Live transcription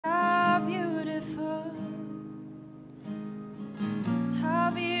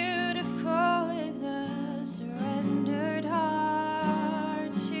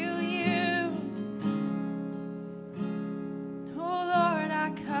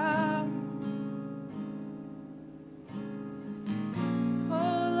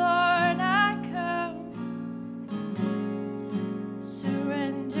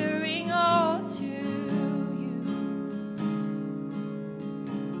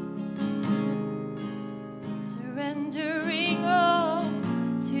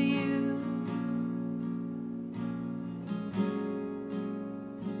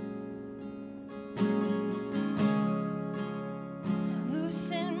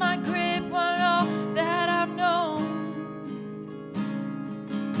my grip on all that I've known.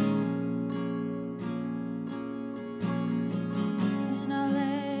 And I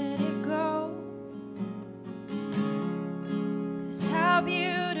let it go. 'Cause how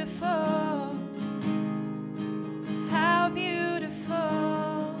beautiful, how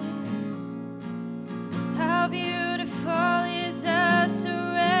beautiful, how beautiful is a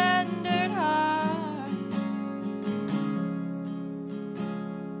surrendered heart.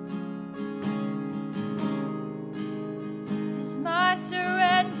 Is my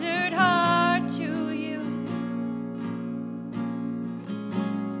surrendered heart to you.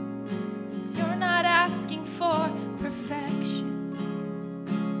 'Cause you're not asking for perfection.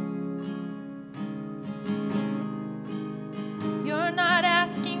 You're not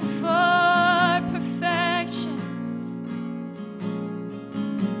asking for perfection.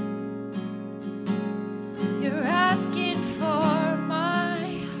 You're asking for my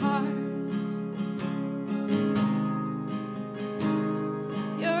heart.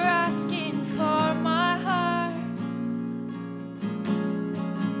 You're asking for my heart.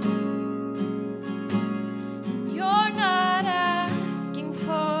 And you're not asking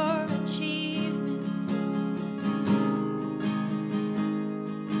for achievements.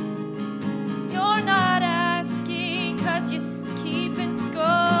 You're not asking 'cause you're keeping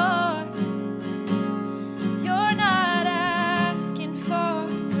score. You're not asking for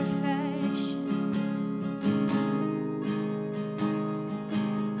perfection.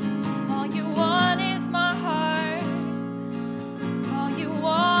 All you want is my heart. All you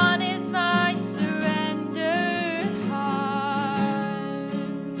want is my surrendered heart.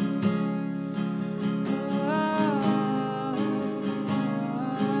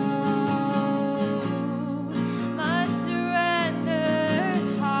 My surrendered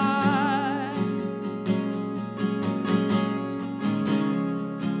heart.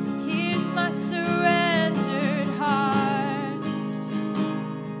 Here's my surrendered heart.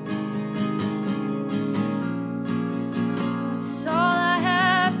 It's all I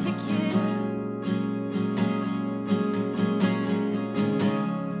have to give.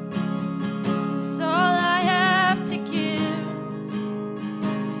 It's all I have to give.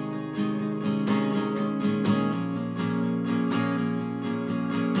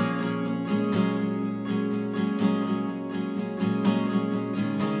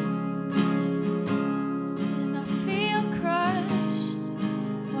 When I feel crushed,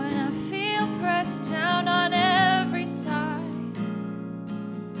 when I feel pressed down on every side,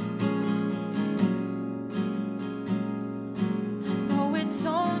 I know it's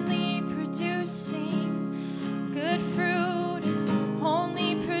only producing good fruit. It's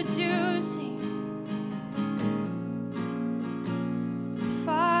only producing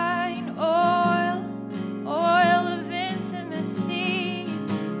fine oil, oil of intimacy.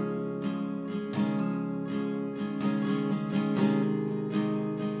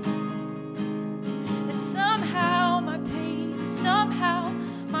 That somehow my pain, somehow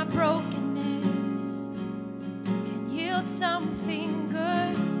my brokenness can yield something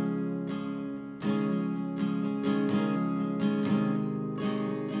good.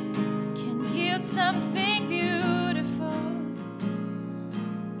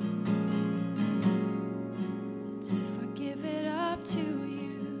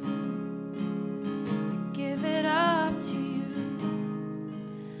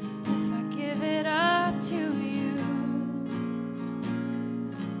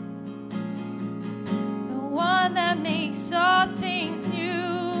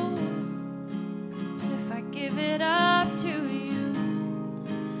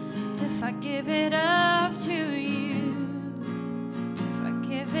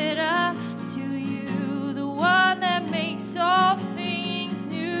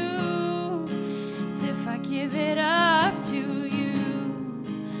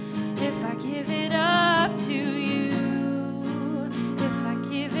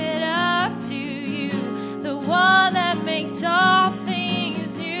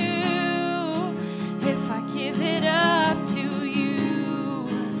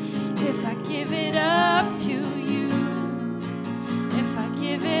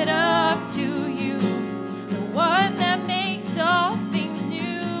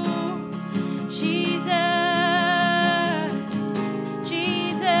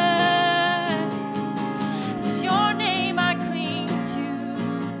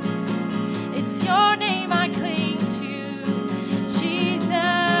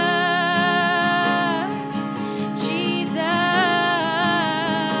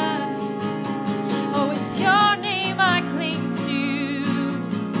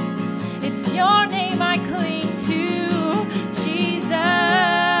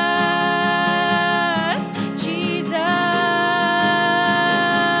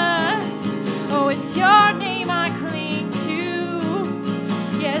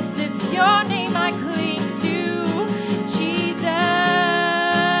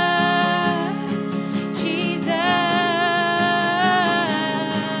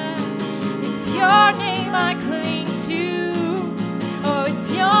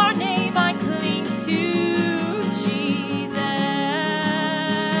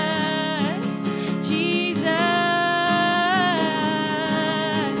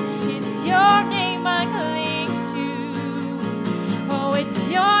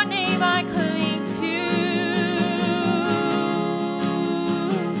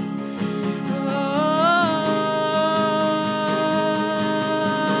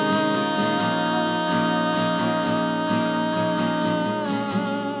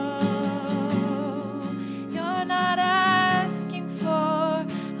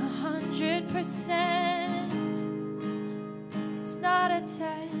 100%. It's not a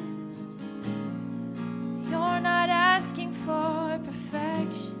test. You're not asking for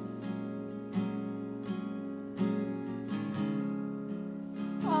perfection.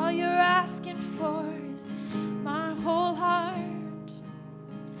 All you're asking for is my whole heart,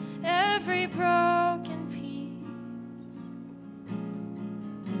 every broken piece,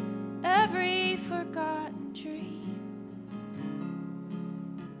 every forgotten dream.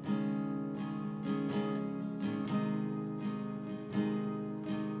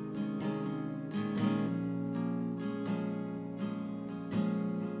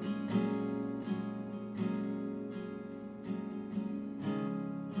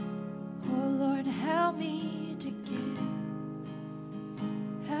 Help me to give.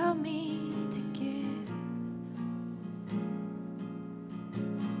 Help me to give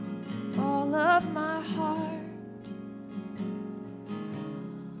all of my heart.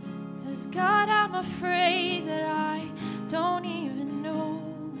 'Cause God, I'm afraid that I don't even know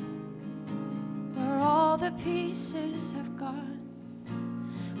where all the pieces have gone,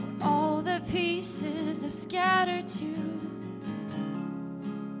 where all the pieces have scattered to.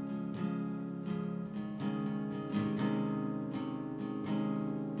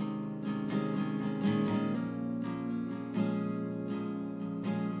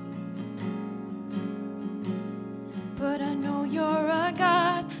 But I know you're a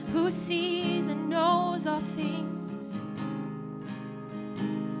God who sees and knows all things.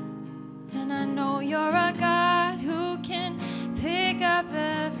 And I know you're a God who can pick up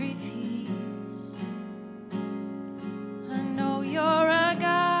every piece. I know you're a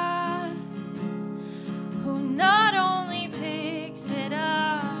God who not only picks it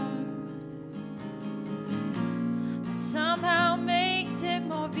up, but somehow makes it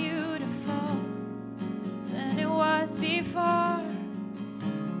more beautiful than it was before.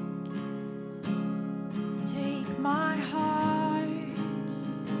 Take my heart.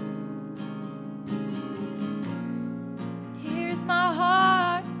 Here's my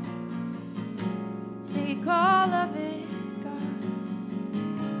heart. Take all of it, God.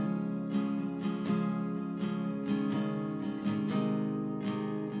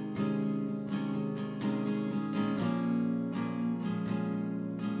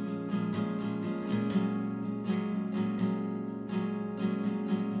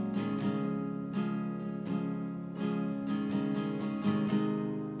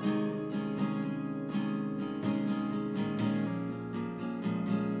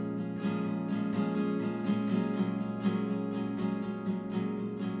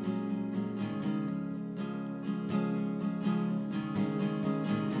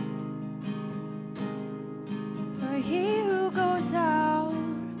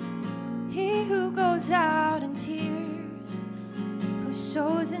 Out in tears, who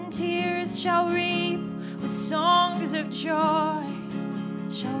sows in tears shall reap with songs of joy,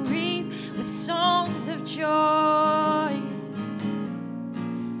 shall reap with songs of joy,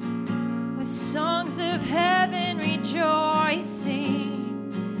 with songs of heaven rejoicing.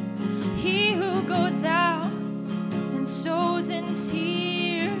 He who goes out and sows in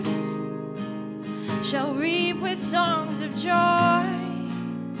tears shall reap with songs of joy,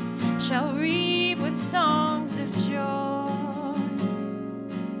 shall reap with songs of joy.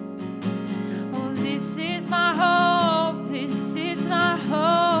 Oh, this is my hope, this is my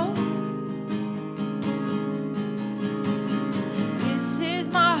hope. This is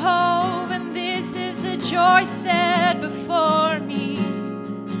my hope, and this is the joy set before me.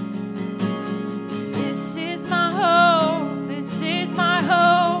 This is my hope, this is my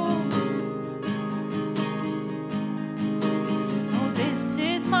hope. Oh, this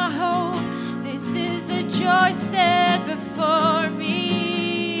is my hope. This is the joy set before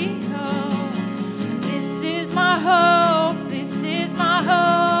me. Oh, this is my hope. This is my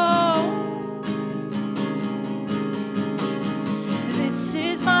hope. This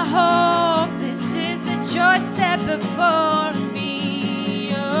is my hope. This is the joy set before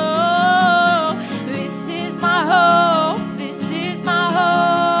me. Oh, this is my hope. This is my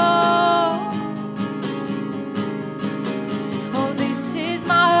hope. Oh, this is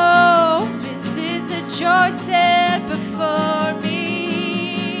my hope. Joy set before me.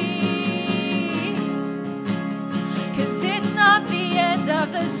 'Cause it's not the end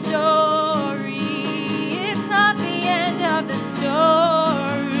of the story. It's not the end of the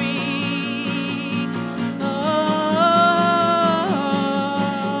story. Oh,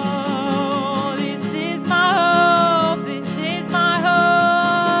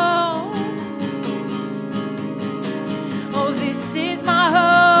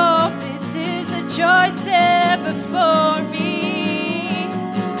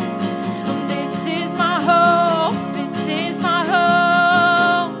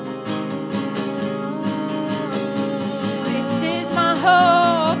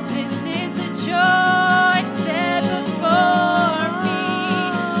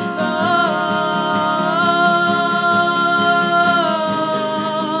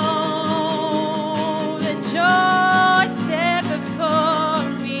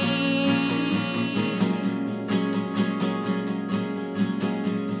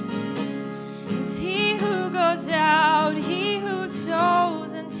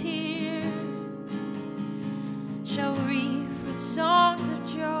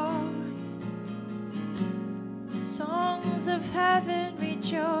 of heaven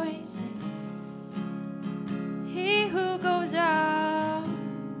rejoicing. He who goes out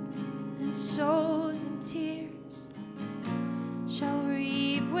and sows in tears shall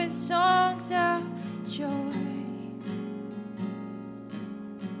reap with songs of joy.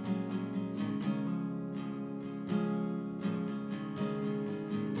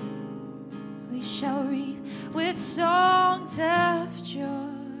 We shall reap with songs of joy.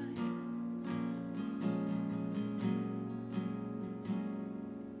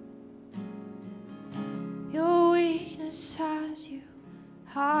 Your weakness has you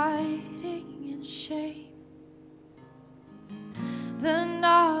hiding in shame. The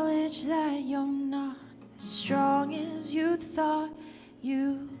knowledge that you're not as strong as you thought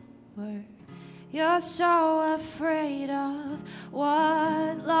you were. You're so afraid of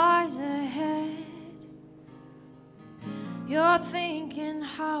what lies ahead. You're thinking,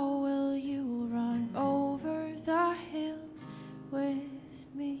 how will you run over the hills with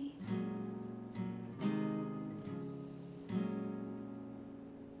me?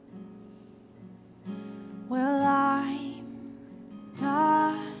 Well, I'm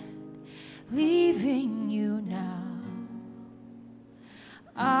not leaving you now.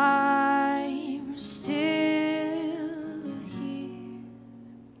 I'm still here.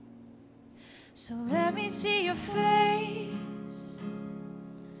 So let me see your face.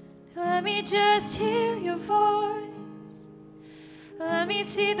 Let me just hear your voice. Let me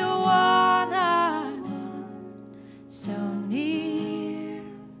see the one I want so near.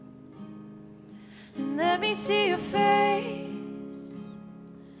 And let me see your face.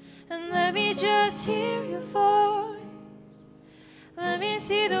 And let me just hear your voice. Let me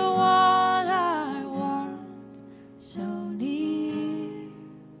see the one I want so near.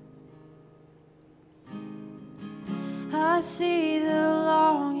 I see the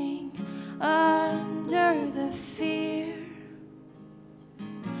longing under the fear.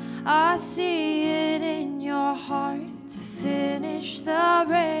 I see it in your heart to finish the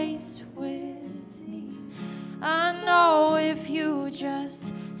race with me. I know if you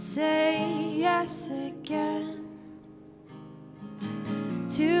just say yes again,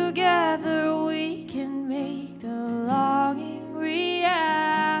 together we can make the longing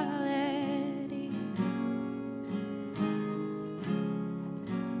reality.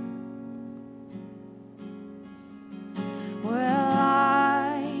 Well,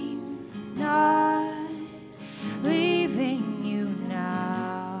 I'm not leaving you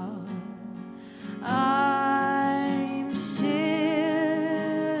now. I'm still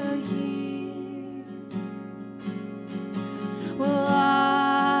here. Well,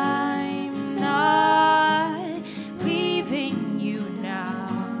 I'm not leaving you now.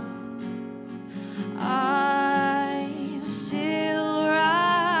 I'm still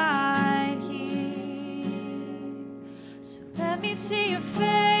right here. So let me see your face.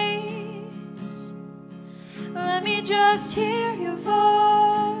 Let me just hear your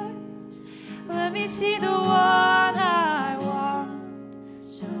voice. Let me see the one I want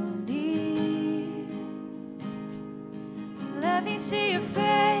so near. Let me see your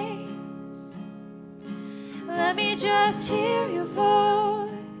face. Let me just hear your voice.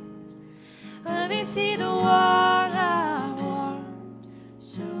 Let me see the one I want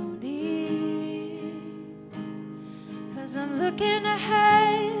so near. 'Cause I'm looking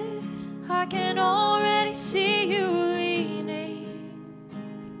ahead. I can already see you leaning.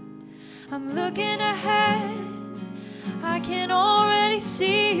 I'm looking ahead. I can already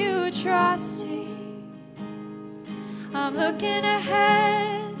see you trusting. I'm looking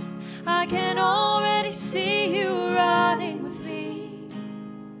ahead. I can already see you running with me.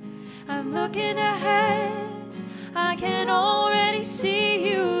 I'm looking ahead. I can already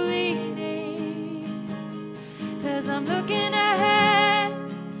see you leaning. 'Cause I'm looking ahead.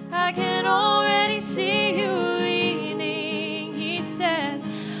 I can already see you leaning. He says,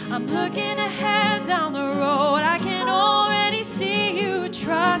 I'm looking ahead down the road. I can already see you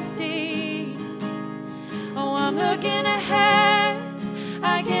trusting. Oh, I'm looking ahead.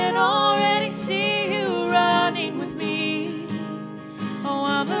 I can already see you running with me. Oh,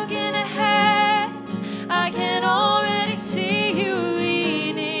 I'm looking ahead. I can already see you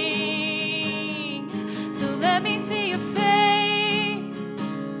leaning. So let me see your face.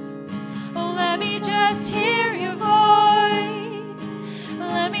 Oh, let me just hear your voice.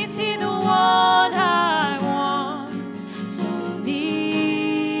 Let me see the one I want so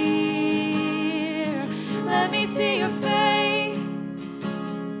near. Let me see your face.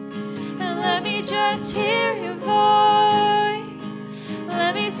 And let me just hear your voice.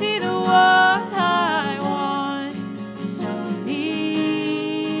 Let me see the one I want so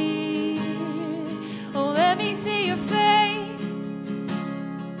near. Oh, let me see your face.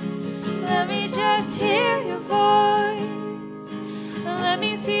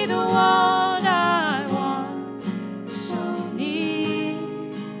 see the one I want so near.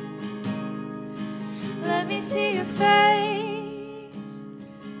 Let me see your face.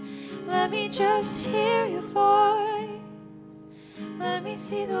 Let me just hear your voice. Let me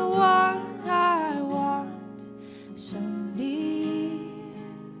see the one I want so near.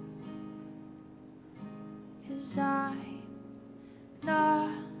 'Cause I'm not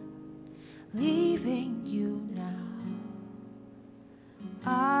leaving you now.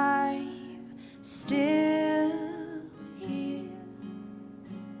 I'm still here.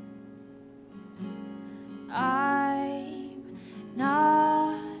 I'm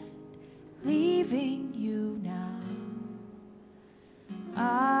not leaving you now.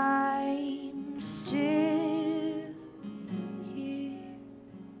 I'm still here.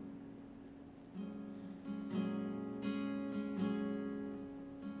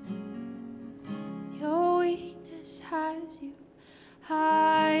 Your weakness has you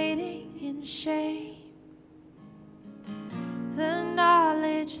hiding in shame. The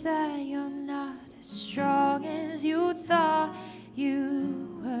knowledge that you're not as strong as you thought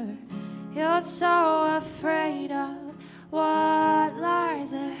you were. You're so afraid of what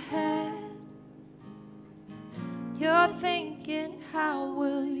lies ahead. You're thinking, how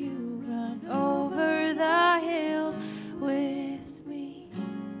will you run over the hills with me?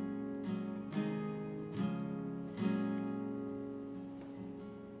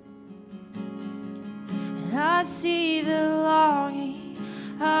 And I see the longing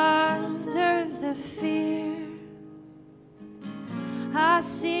under the fear. I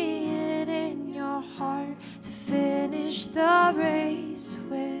see it in your heart to finish the race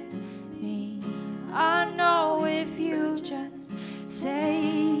with me. I know if you just say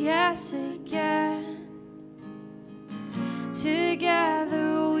yes again,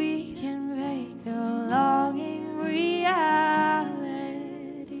 together we can make the longing reality.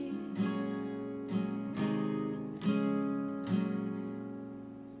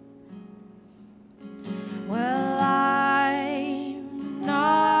 Well, I'm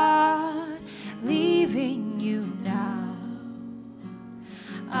not leaving you now.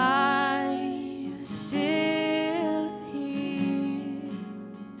 I'm still here.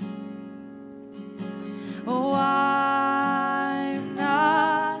 Oh, I'm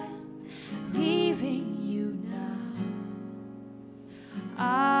not leaving you now.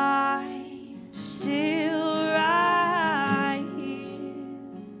 I'm still right here.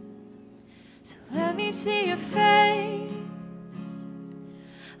 So let me see your face.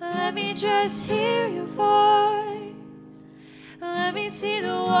 Let me just hear your voice. Let me see the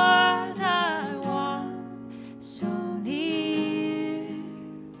one I want so near.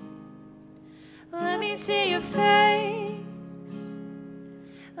 Let me see your face.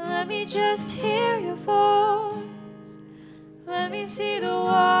 Let me just hear your voice. Let me see the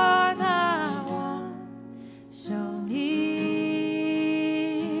one I want so near.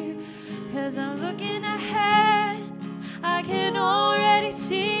 'Cause I'm looking ahead, I can already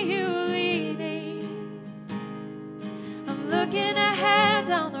see you leading. I'm looking ahead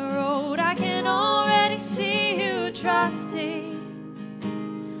down the road, I can already see you trusting.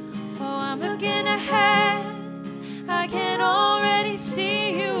 Oh, I'm looking ahead, I can already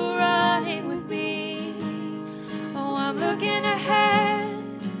see you running with me. Oh, I'm looking ahead,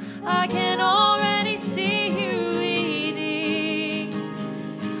 I can already see you leading.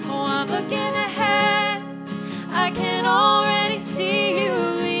 Oh, I'm looking ahead, I can already see you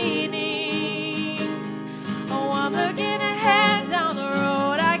leading. Oh, I'm looking ahead down the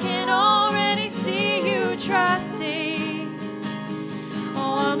road, I can already see you trusting.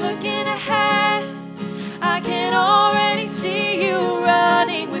 Oh, I'm looking ahead, I can already see you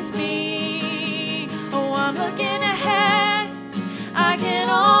running with me. Oh, I'm looking ahead, I can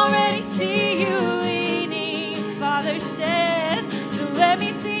already see you leading. Father says, so let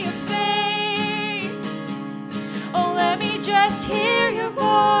me see your face. Oh, let me just hear your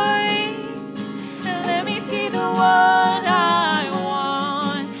voice. And let me see the one I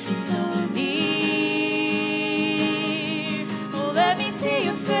want so near. Oh, let me see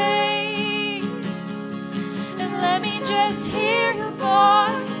your face. And let me just hear your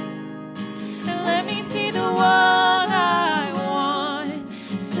voice. And let me see the one I want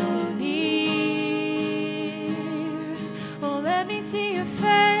so near. Oh, let me see your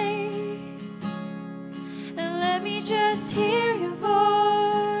face. And let me just hear your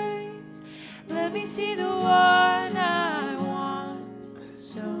voice. Let me see the one I want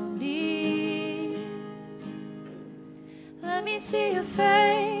so near. Let me see your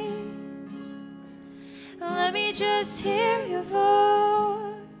face. Let me just hear your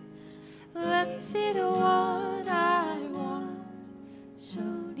voice. Let me see the one I want so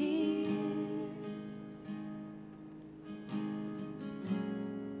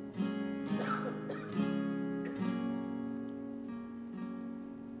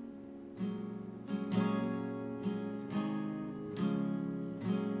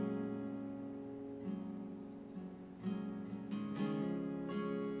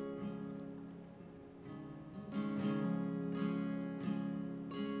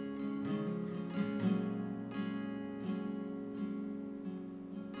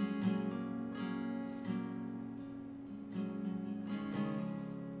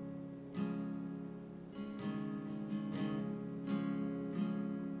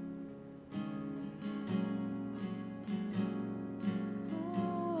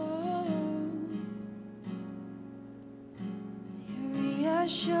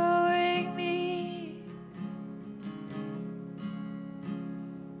reassuring me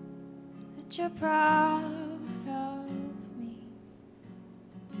that you're proud of me.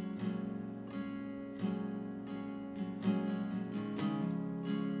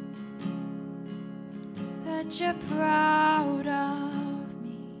 That you're proud of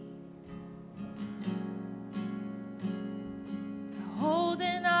me. For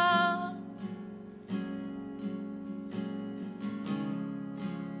holding on.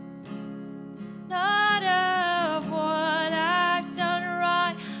 Not of what I've done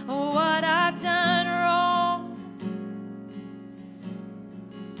right or what I've done wrong,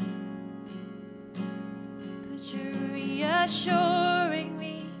 but you're reassuring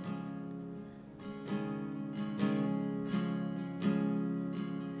me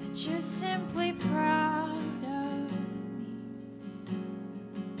that you're simply proud of me,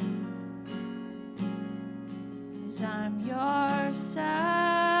 'cause I'm your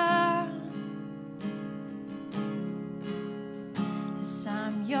son. 'Cause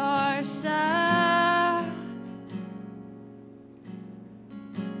I'm your son.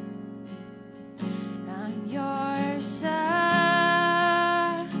 I'm your son.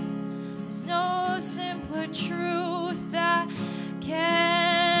 There's no simpler truth that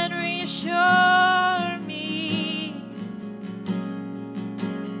can reassure me.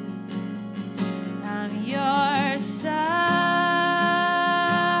 I'm your son.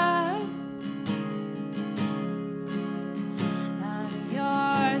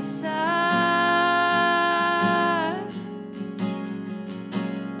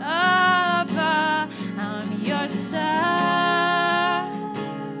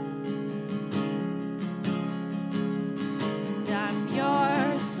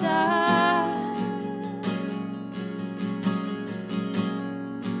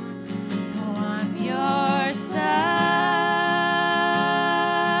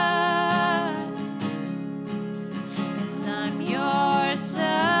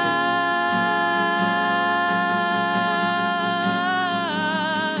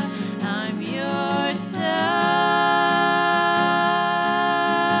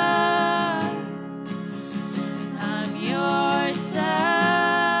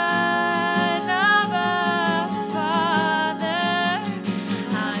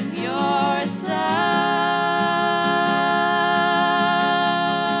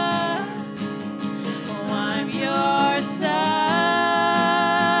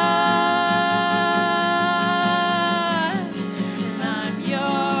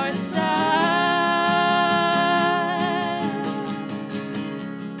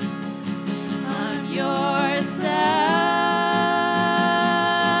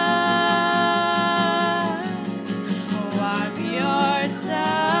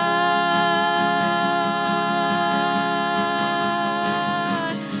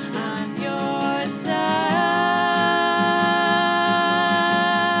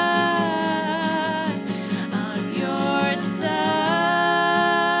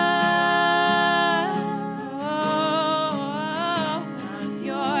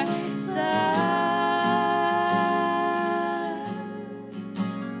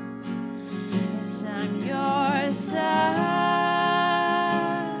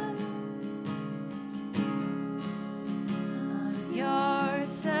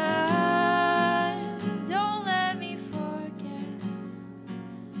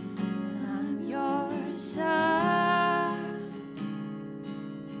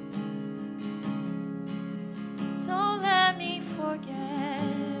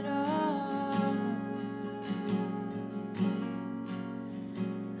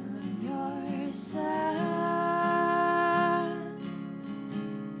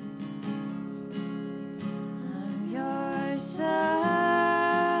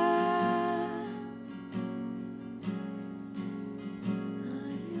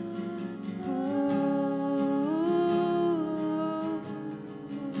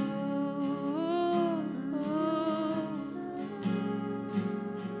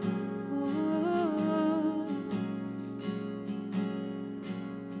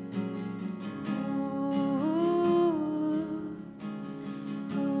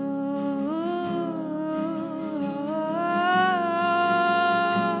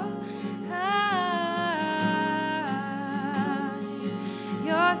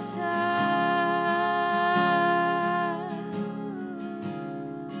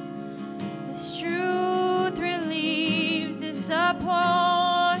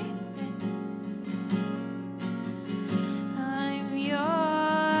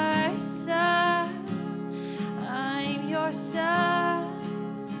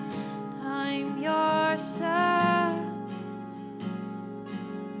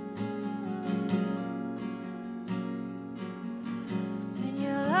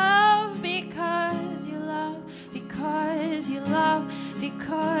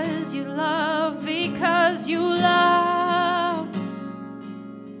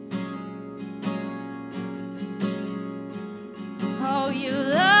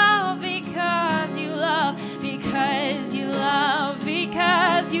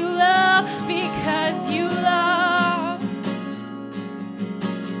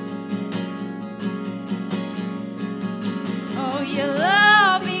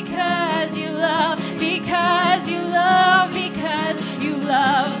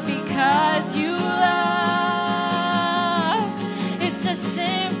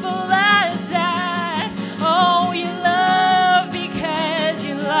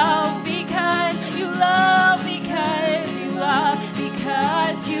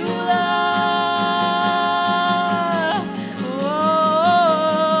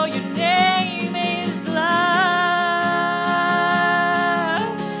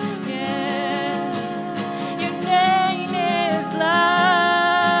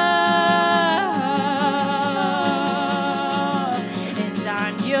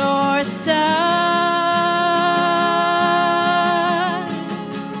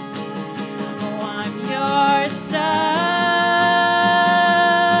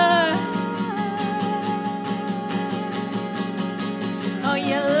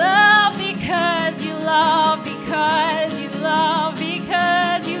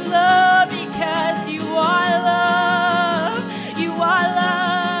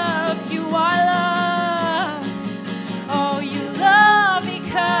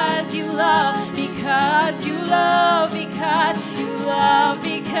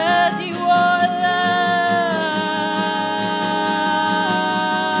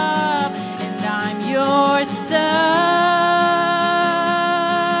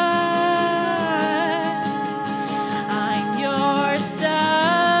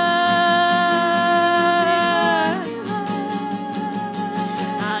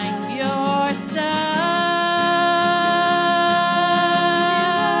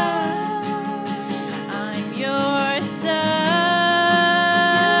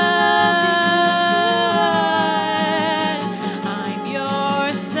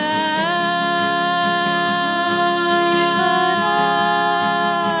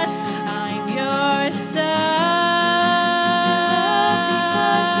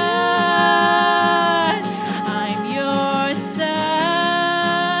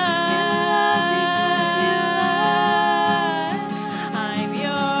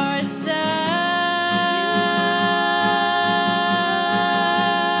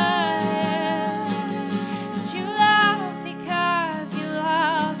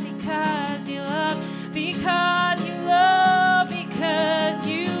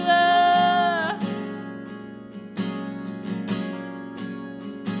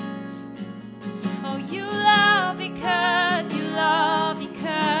 know you love because you love,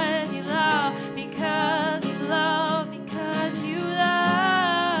 because you love, because you love, because you love.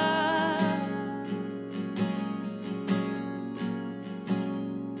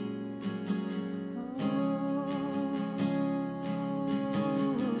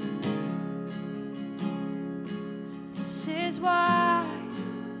 This is why,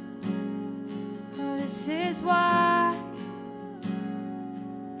 oh, this is why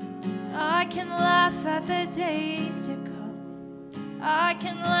I can laugh at the days to come. I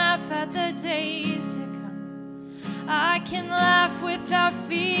can laugh at the days to come. I can laugh without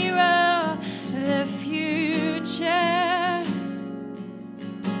fear of the future.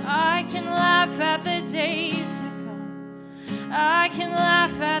 I can laugh at the days to come. I can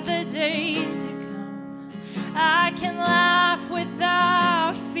laugh at the days to come. I can laugh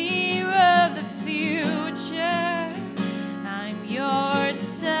without fear of the future. I'm your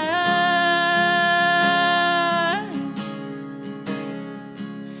son,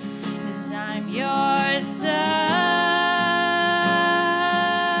 'cause I'm your son.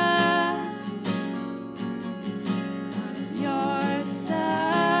 I'm your son.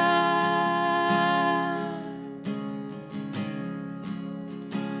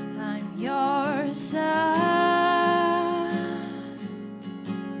 I'm your son.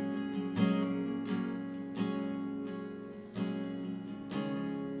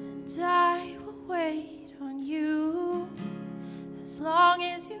 I will wait on you as long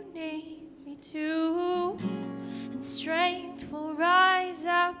as you need me to, and strength will rise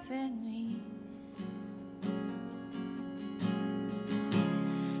up in me.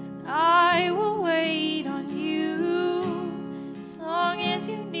 And I will wait on you as long as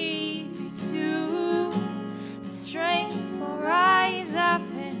you need me to, and strength will rise up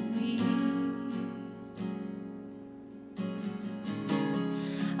in me.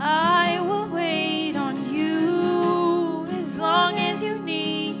 I will wait on you as long as you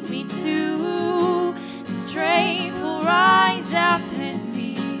need me to, and strength will rise up in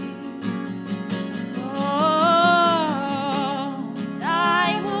me. Oh,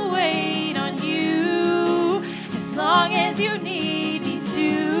 I will wait on you as long as you need me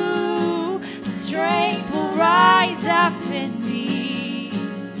to, and strength will rise up in me.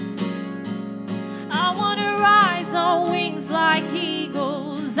 I want to rise on wings like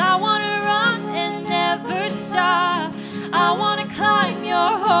eagles. I want to run and never stop. I want to climb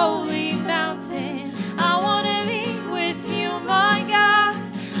your holy mountain. I want to be with you, my God.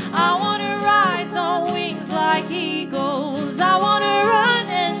 I want to rise on wings like eagles. I want to run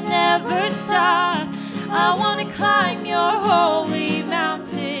and never stop. I want to climb your holy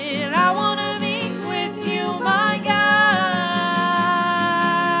mountain. I want to be with you, my God.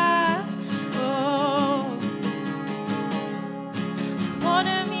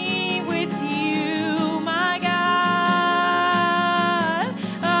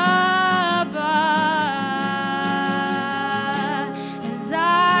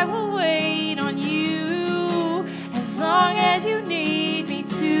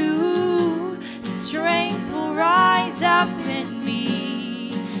 Strength will rise up in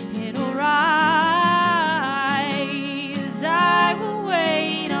me. It'll rise. I will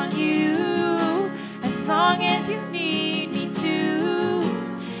wait on you as long as you need me to.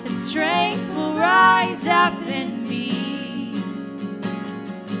 And strength will rise up in me.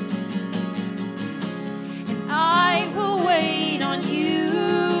 And I will wait on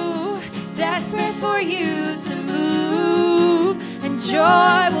you, desperate for you to move. And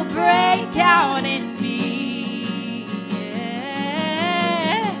joy will break out in me,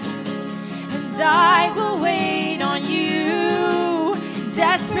 yeah. And I will wait on you,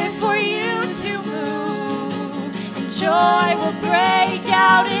 desperate for you to move. And joy will break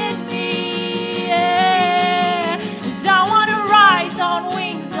out in me, yeah. 'Cause I want to rise on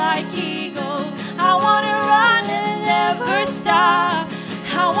wings like eagles. I want to run and never stop.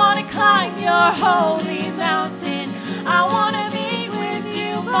 I want to climb your holy mountain. I want to be with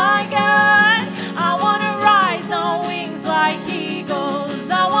you, my God. I want to rise on wings like eagles.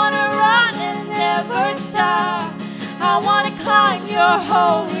 I want to run and never stop. I want to climb your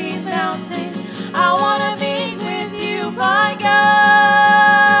holy mountain. I want to be with you, my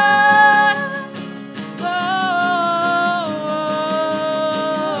God.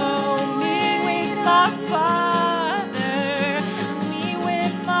 Oh, me with my Father. Me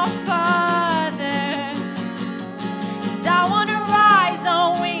with my Father. And I want to rise on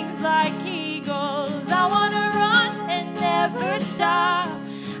wings like eagles. I want to run and never stop.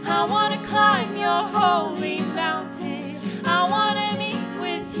 I want to climb your holy mountain. I want to meet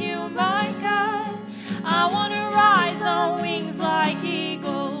with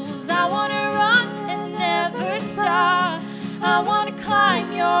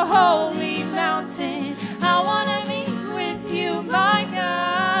your holy mountain. I want to meet with you, my God.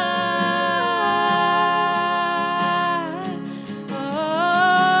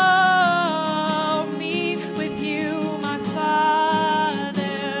 Oh, meet with you, my Father.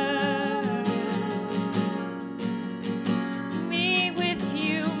 Meet with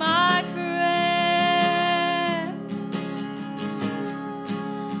you, my friend.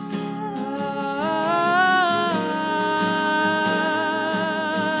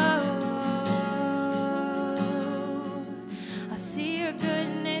 I see your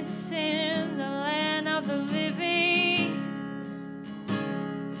goodness in the land of the living.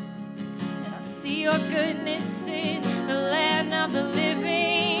 And I see your goodness in the land of the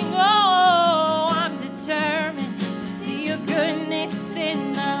living. Oh, I'm determined to see your goodness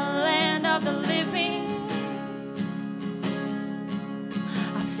in the land of the living.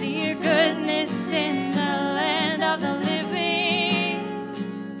 I see your goodness in the land of the living.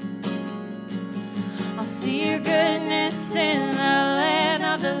 I see your goodness in the land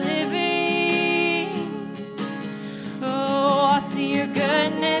of the living. Oh, I see your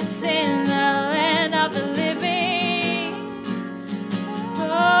goodness in the land of the living.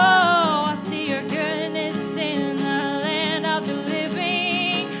 Oh, I see your goodness in the land of the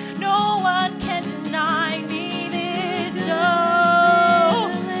living. No one can deny me this. Oh,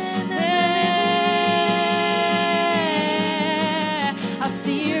 yeah. I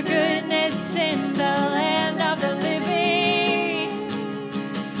see your goodness in the land of the living.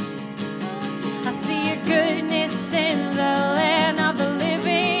 I see your goodness in the land of the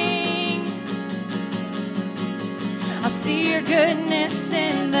living. I see your goodness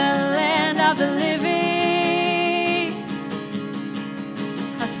in the land of the living.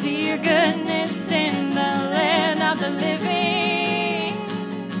 I see your goodness in the land of the living.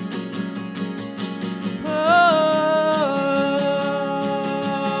 Oh.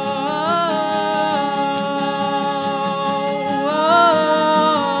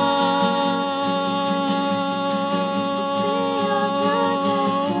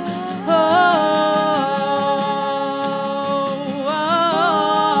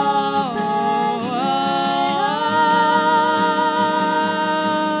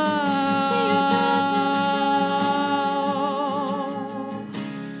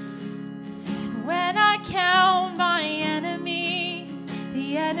 When I count my enemies,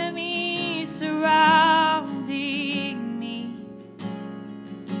 the enemy surrounding me,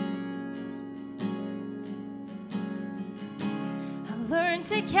 I learn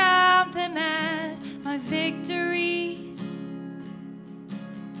to count them as my victories,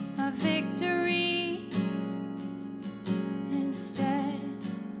 instead.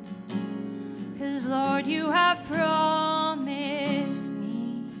 'Cause Lord, you have promised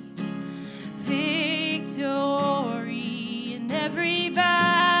me victory in every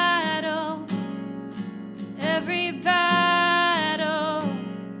battle,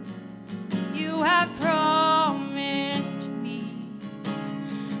 you have promised me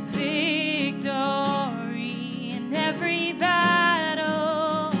victory in every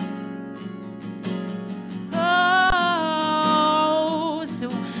battle.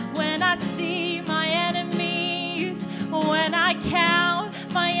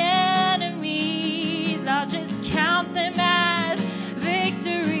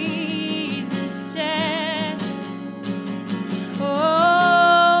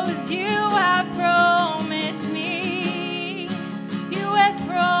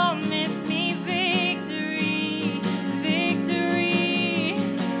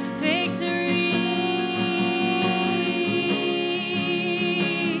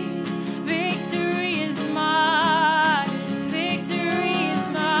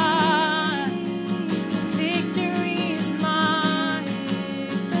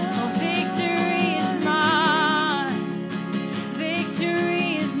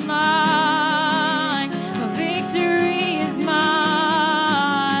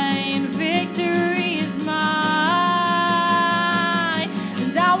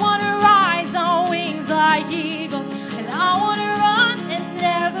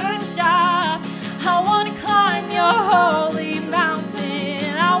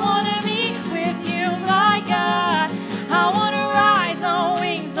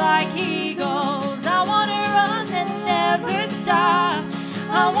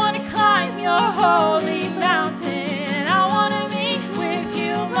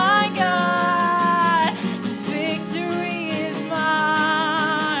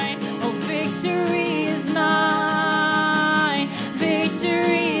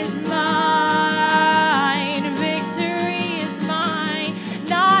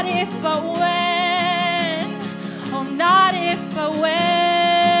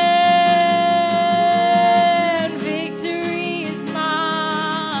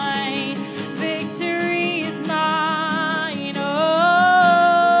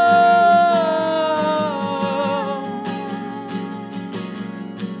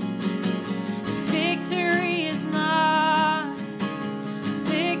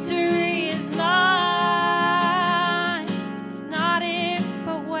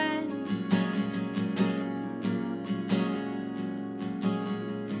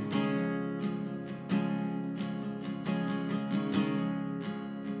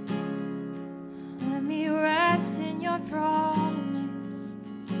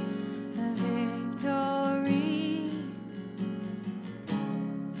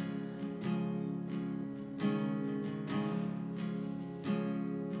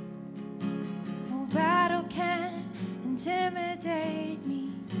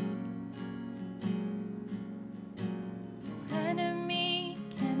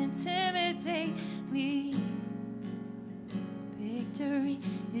 take me. Victory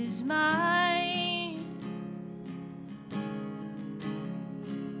is mine.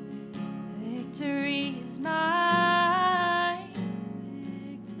 Victory is mine.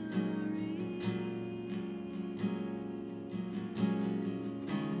 Victory.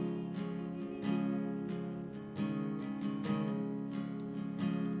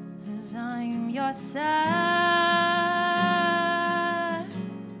 'Cause I'm your son.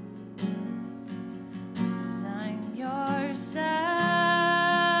 'Cause I'm your son.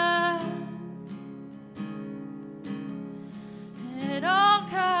 It all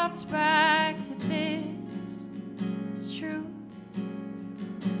comes back to this truth,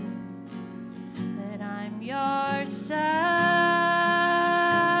 that I'm your son.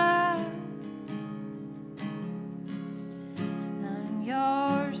 I'm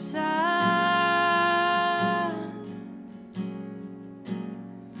your son.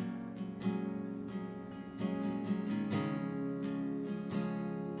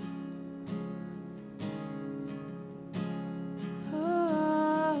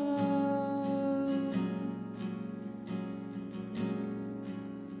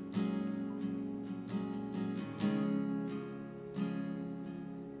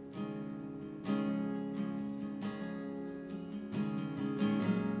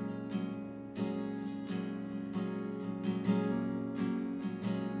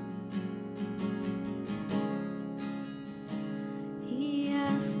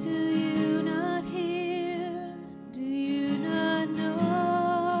 Do you not hear? Do you not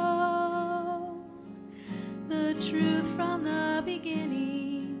know the truth from the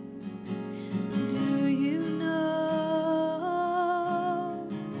beginning? Do you know?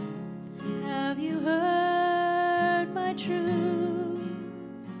 Have you heard my truth?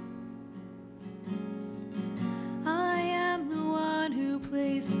 I am the one who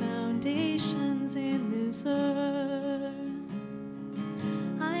placed foundations in this earth.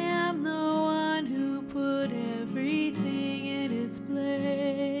 I am the one who put everything in its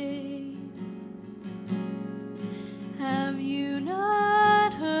place. Have you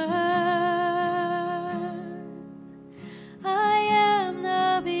not heard? I am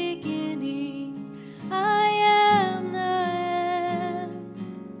the beginning, I am the end,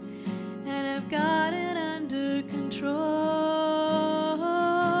 and I've got it under control.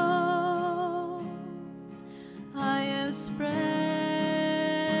 I have spread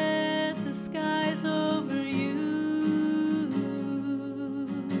over you.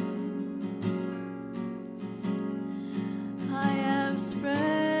 I have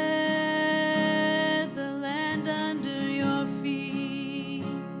spread the land under your feet.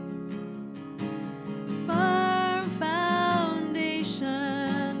 Firm foundation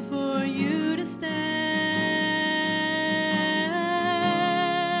for you to stand.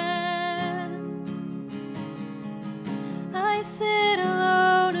 I sit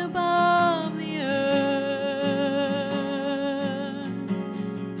alone above the earth.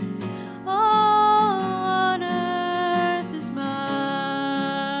 All on earth is mine.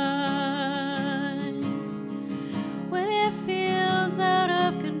 When it feels out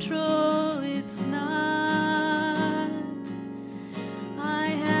of control, it's not. I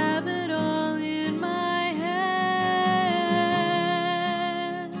have it all in my hands.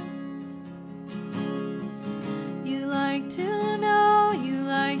 You like to know, you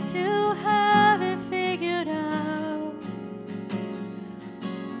like to have it figured out,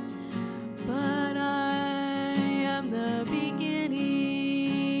 but I am the beginning.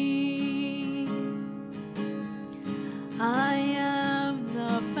 I am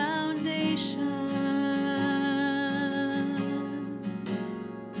the foundation.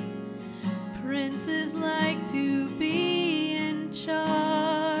 Princes like to be in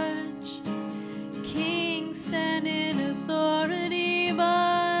charge. Kings stand in authority,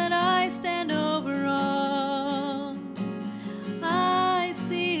 but I stand over all. I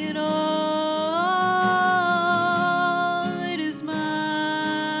see it all. It is mine.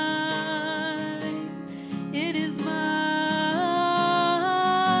 It is mine.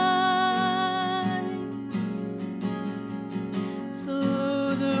 So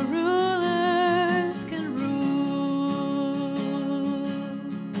the rulers can rule,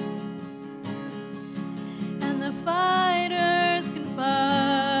 and the fighters can fight,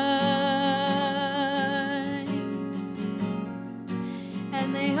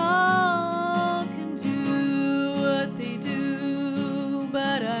 and they all can do what they do,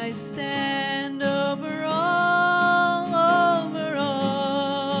 but I stand over all, over all.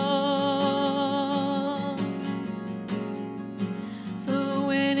 So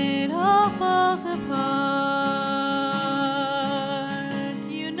when it all falls apart,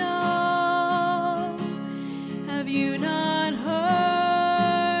 you know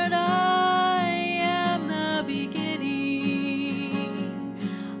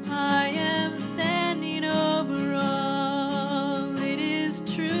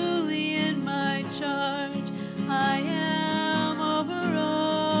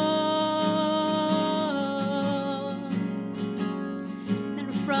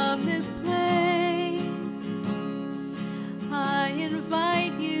from this place. I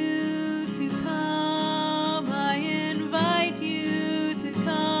invite you to come. I invite you to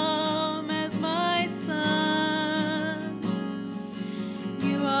come as my son.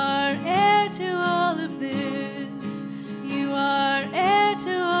 You are heir to all of this. You are heir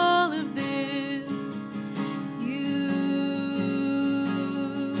to all of this. You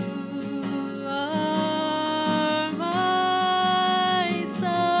are my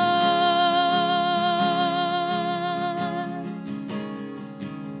son.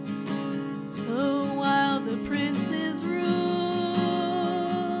 So while the princes rule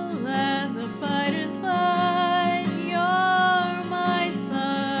and the fighters fight, you're my son.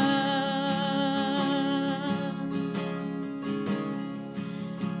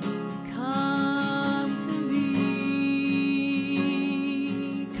 Come to me,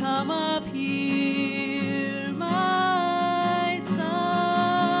 come up here, my son.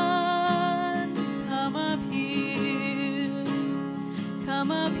 Come up here,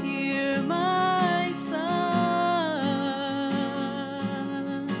 come up here, my son.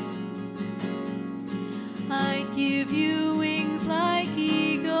 I give you wings like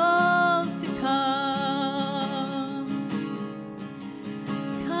eagles to come.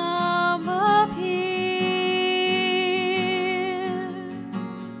 Come up here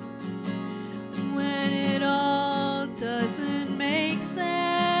when it all doesn't make sense.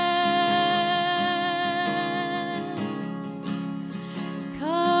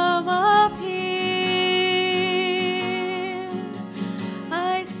 Come up here.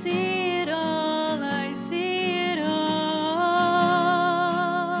 I see it all. I see it all.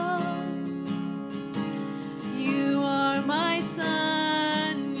 You are my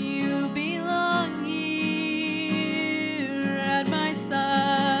son. You belong here at my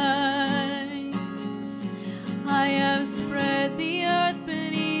side. I have spread the earth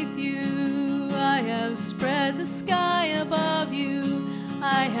beneath you. I have spread the sky above you.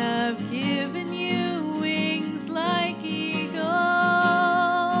 I have given you wings like eagles.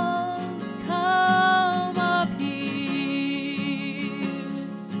 Come up here.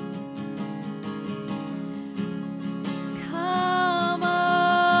 Come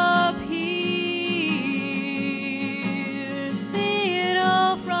up here. See it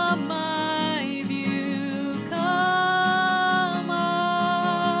all from my view. Come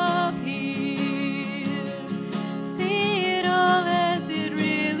up here. See it all as it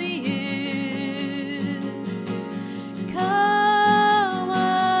really is. Come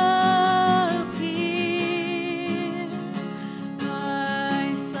up here,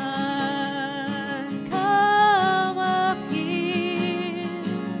 my son. Come up here,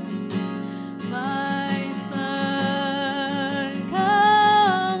 my son.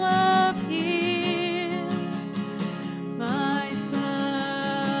 Come up here, my son.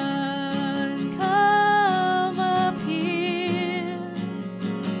 Come up here,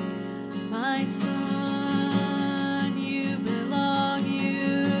 my son. You belong,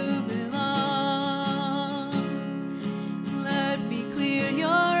 you belong. Let me clear your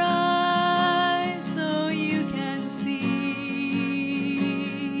eyes so you can see.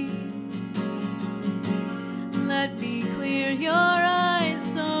 Let me clear your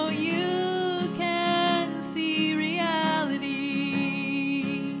eyes so you can see reality,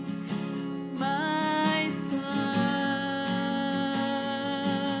 my son.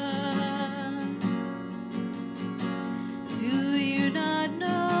 Do you not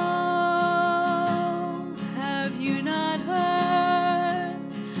know? Have you not heard?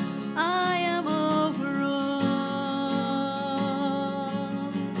 I am over all.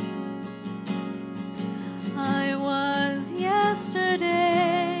 I was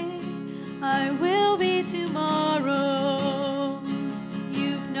yesterday. I will be tomorrow.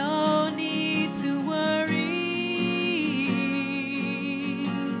 You've no need to worry.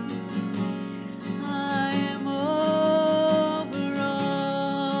 I am over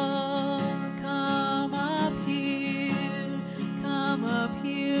all. Come up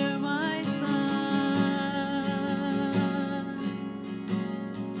here, my son.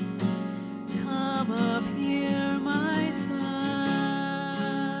 Come up here, my son.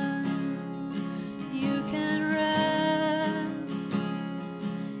 You can rest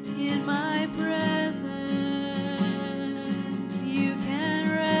in my presence. You can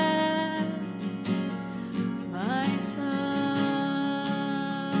rest, my son.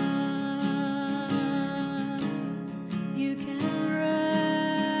 You can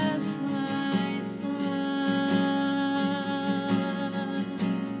rest, my son.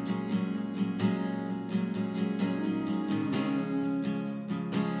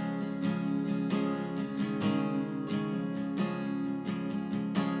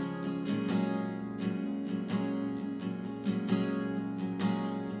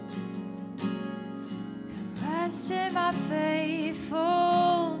 Rest in my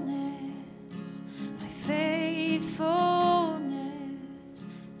faithfulness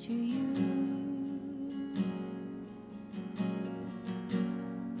to you.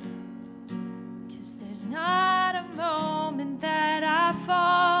 'Cause there's not a moment that I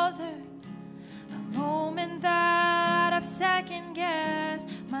faltered, a moment that I've second-guessed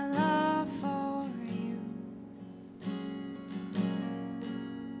my love for you.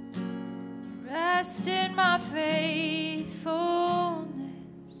 Rest in my faithfulness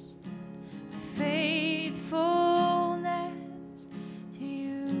to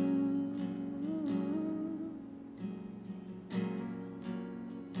you.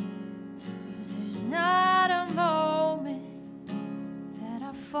 'Cause there's not a moment that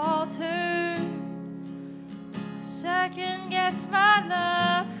I faltered, second guess my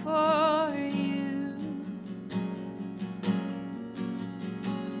love for you.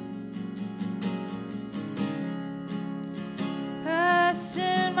 Rest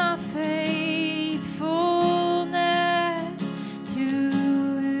in my faithfulness to you.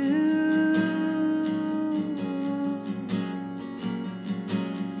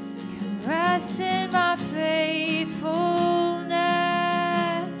 Can rest in my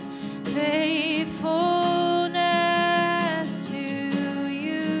faithfulness to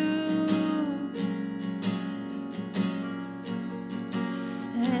you.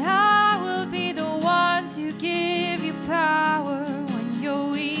 And I will be the one to give you power when you're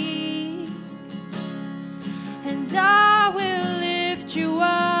weak, and I will lift you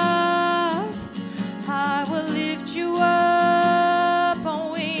up. I will lift you up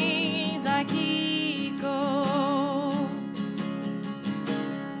on wings like eagles.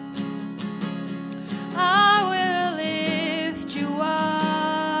 I will lift you up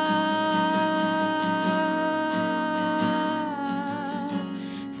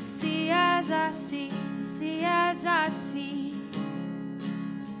to see as I see, to see as I see,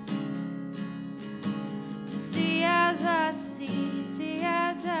 to see as I see, see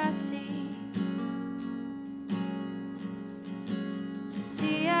as I see, to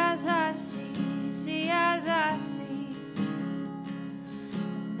see as I see, see as I see,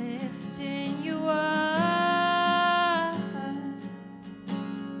 lifting you up.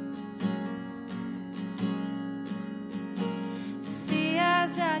 To see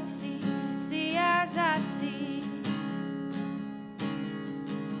as I see, see as I see.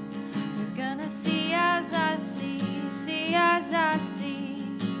 We're gonna see as I see, see as I see.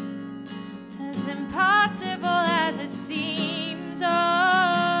 As impossible as it seems,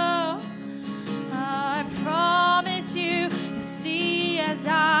 oh, I promise you, you'll see as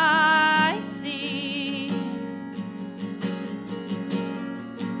I see.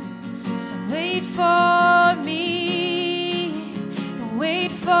 So wait for me,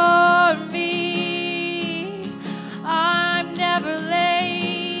 wait for me. I'm never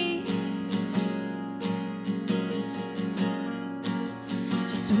late.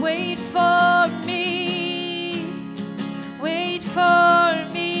 Just wait for me, wait for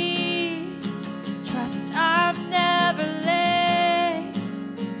me. Trust I'm never late.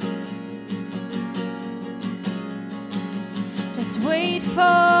 Just wait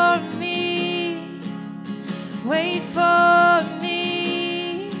for me, wait for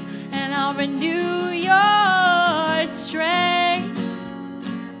me, and I'll renew your strength.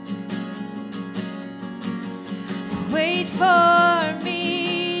 Wait for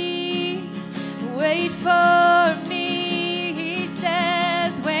me, wait for me. He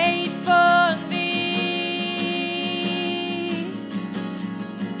says, wait for me,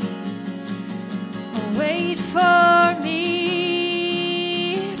 wait for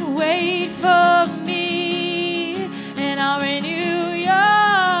me, wait for me, and I'll renew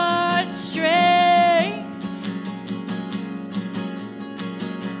your strength.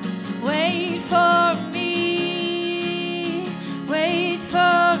 Wait for me, wait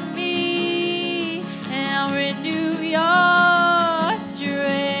for me, and I'll renew your strength.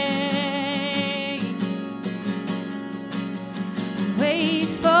 Wait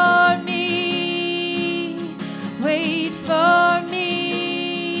for me, wait for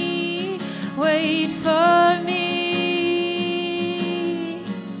me, wait for me.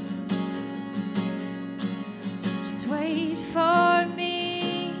 Just wait for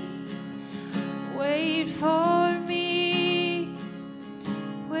me, wait for me,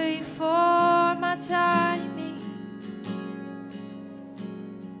 wait for my timing.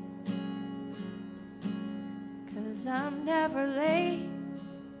 'Cause I'm never late.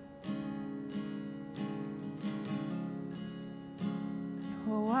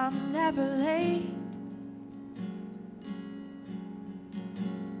 Oh, I'm never late.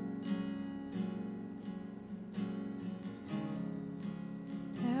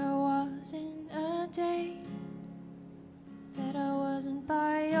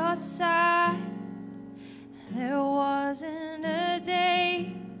 your side. There wasn't a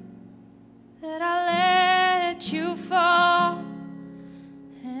day that I let you fall.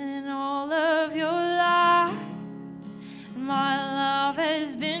 And in all of your life, my love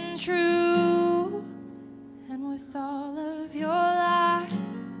has been true. And with all of your life,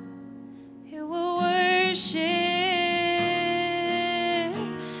 it will worship.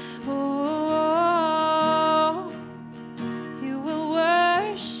 Oh, you will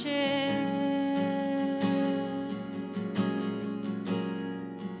worship.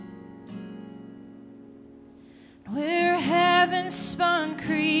 Where heaven spun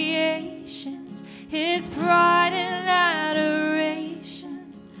creations, His pride and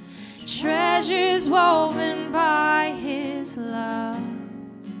adoration, treasures woven by His love.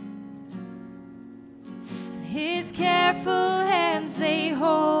 And His careful hands, they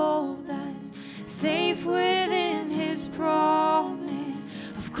hold us safe within His promise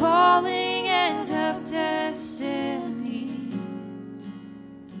of calling and of destiny.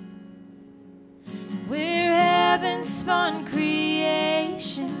 Where heaven spun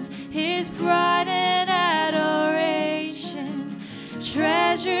creations, His pride and adoration,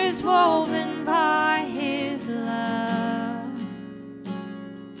 treasures woven by His love.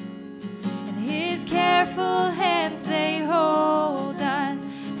 And His careful hands, they hold us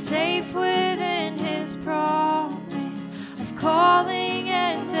safe within His promise of calling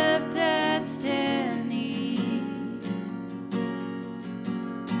and of destiny.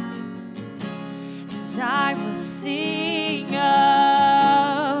 And I will sing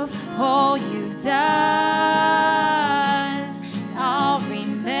of all you've done. I'll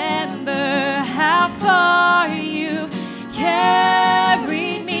remember how far you've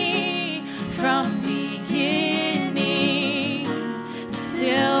carried me from beginning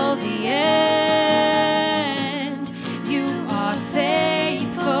till the end. You are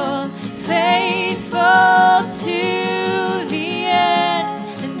faithful, faithful to the end.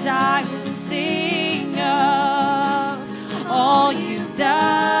 And I will sing of all you've done.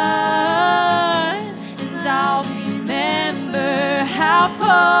 And I'll remember how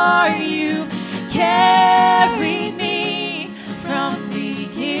far you've carried me from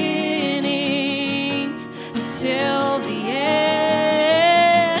beginning until the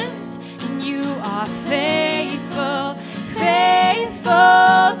end. And you are faithful,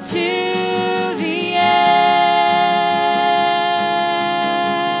 faithful to the end.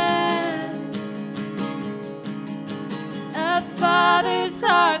 A father's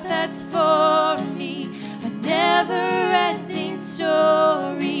heart that's for me, a never-ending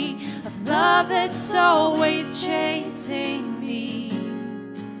story of love that's always chasing me.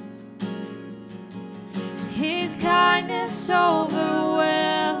 His kindness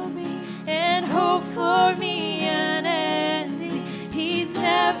overwhelming and hope for me unending. He's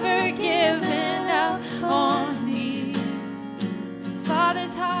never given up on me.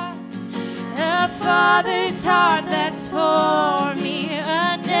 Father's heart, a father's heart that's for me,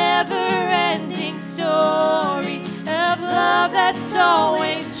 a never-ending story of love that's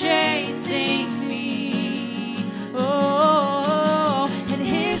always chasing me. Oh, and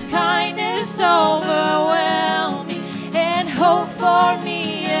His kindness overwhelming and hope for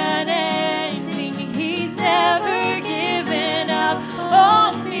me unending. He's never given up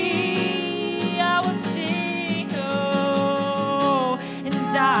on me. I will sing, oh, and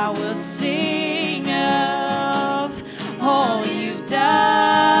I will sing of all you've done.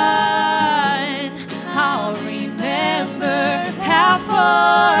 I'll remember how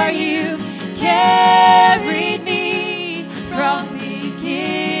far you've carried me from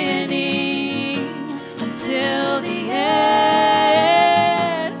beginning until the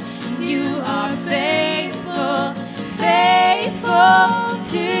end. You are faithful, faithful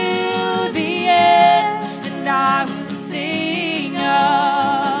to the end. And I will sing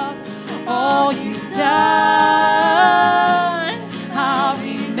of all you've done. I'll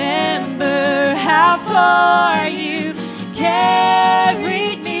remember how far you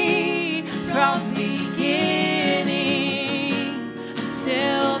carried me from beginning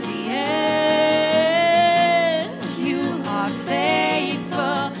until the end. You are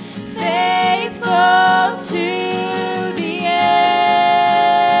faithful, faithful to the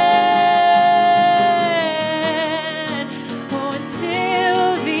end.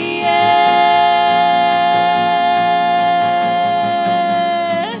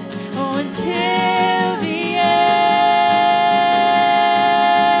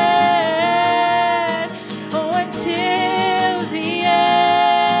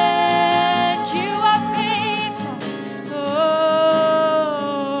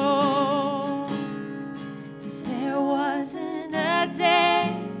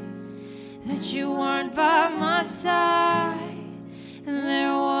 that you weren't by my side. And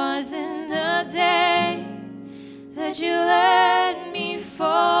there wasn't a day that you let me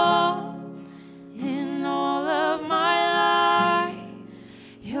fall. In all of my life,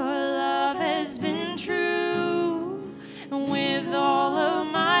 your love has been true. And with all of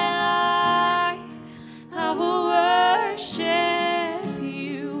my life, I will worship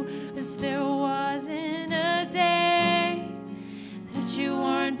you. 'Cause there wasn't a day that you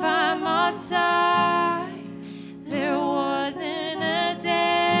weren't by my side. There wasn't a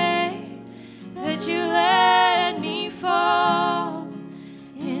day that you let me fall.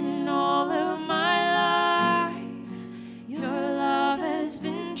 In all of my life, your love has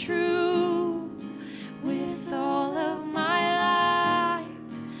been true. With all of my life,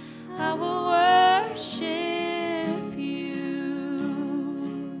 I will worship you.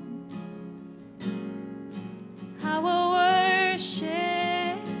 I will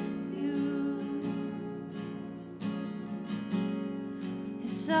worship you.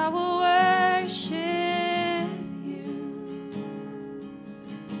 Yes, I will worship you.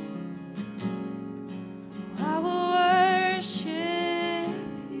 I will worship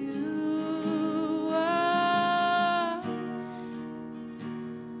you.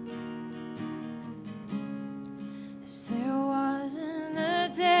 Yes, there wasn't a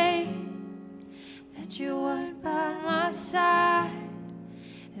day that you weren't by my side.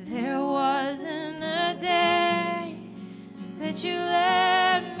 There wasn't a day that you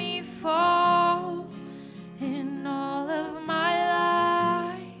let me fall. In all of my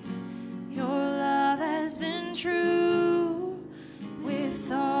life, your love has been true.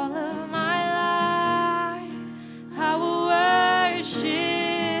 With all of my life, I will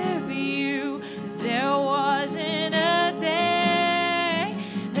worship you. 'Cause there wasn't a day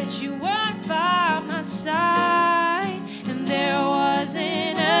that you weren't by my side. And there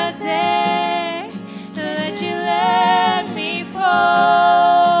wasn't a day that you let me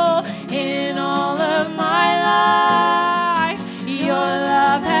fall. In all of my life, your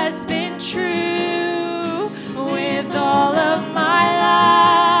love has been true. With all of my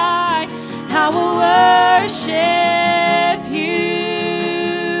life, I will worship you.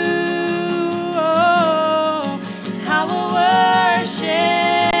 Oh, I will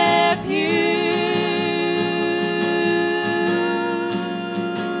worship you.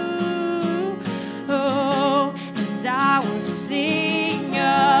 Oh, and I will sing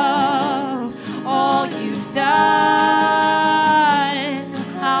of all you've done.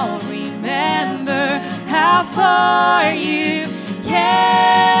 I'll remember how far you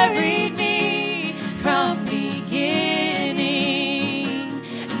carried me from beginning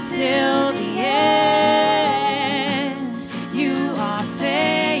until the end. You are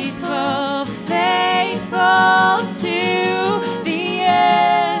faithful, faithful to the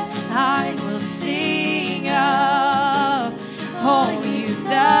end. I will sing of all you've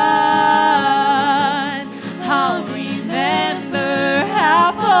done. I'll remember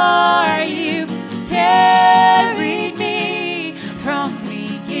how far you carried me from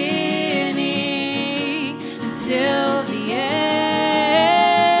beginning until the end.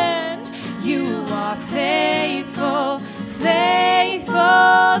 You are faithful,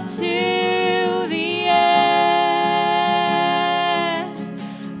 faithful to the end.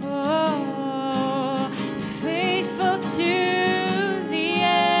 Oh, faithful to the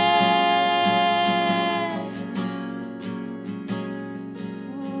end.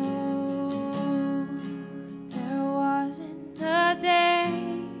 Oh, there wasn't a day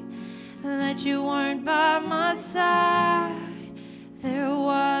that you weren't by my side. There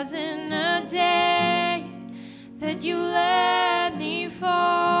wasn't a day that you let me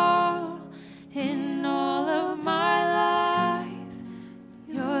fall. In all of my life,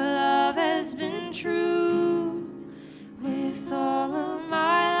 your love has been true. With all of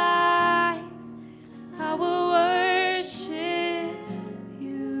my life, I will worship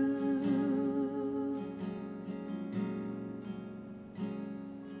you.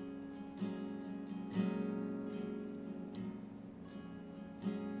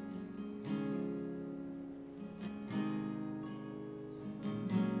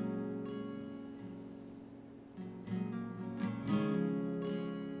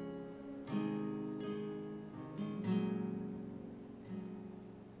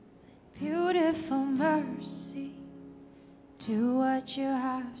 Beautiful mercy, do what you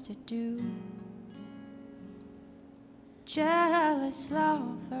have to do. Jealous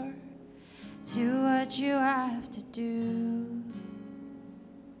lover, do what you have to do.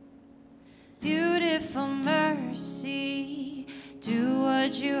 Beautiful mercy, do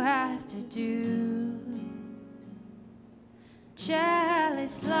what you have to do.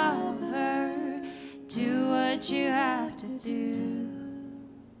 Jealous lover, what you have to do.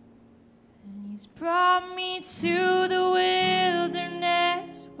 And he's brought me to the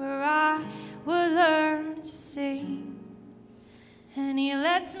wilderness where I would learn to sing. And he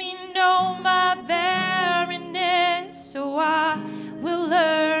lets me know my barrenness, so I will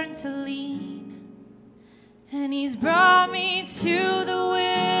learn to lean. And he's brought me to the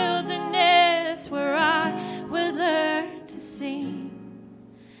wilderness where I would learn to sing.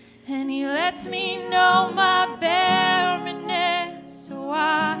 And he lets me know my barrenness, so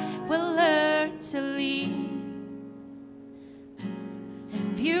I will learn to lean.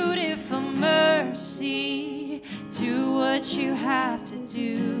 And beautiful mercy, do what you have to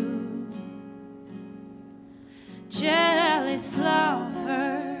do. Jealous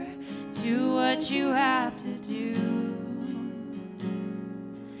lover, do what you have to do.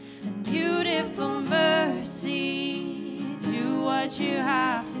 And beautiful mercy, do what you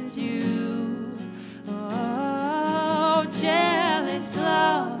have to do. Oh, jealous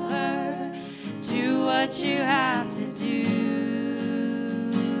lover, do what you have to do.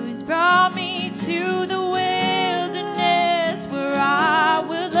 He's brought me to the wilderness where I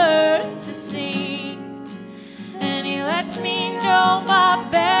will learn to sing. And he lets me know my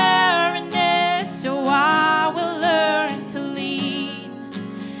barrenness, so I will learn to lean.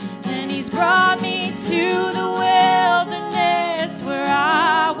 And he's brought me to the wilderness where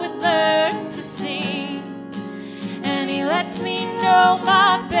I would learn to sing. And he lets me know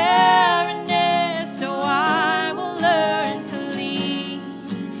my barrenness, so I will learn to lean.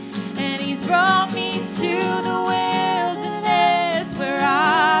 And he's brought me to the wilderness where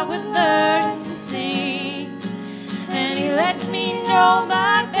I would learn to sing. And he lets me know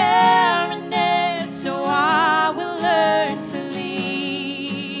my barrenness, so I will learn to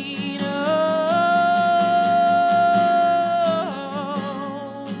lean.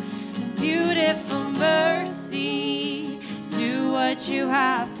 Oh, and beautiful mercy, do what you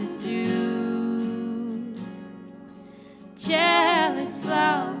have to do. Jealous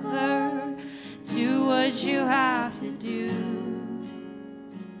lover, do what you have to do.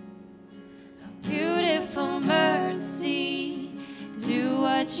 Beautiful mercy, do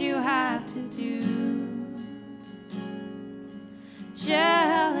what you have to do.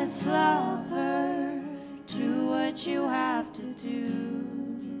 Jealous lover, do what you have to do.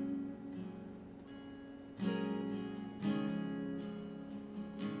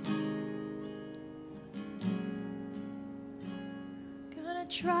 Gonna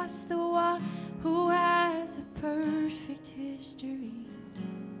trust the one who has a perfect history.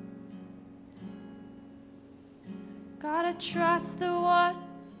 Gotta trust the one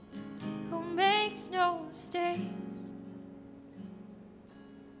who makes no mistakes.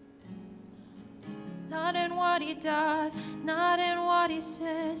 Not in what he does, not in what he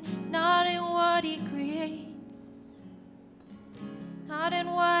says, not in what he creates, not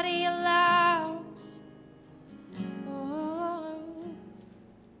in what he allows. Oh.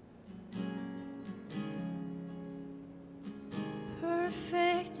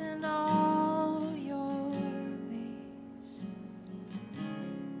 Perfect in all your ways.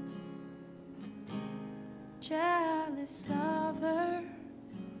 Jealous lover,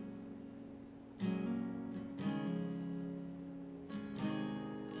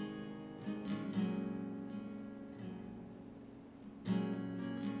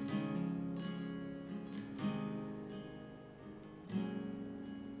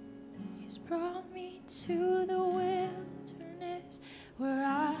 he's brought me to the wilderness where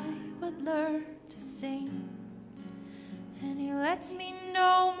I would learn to sing. And he lets me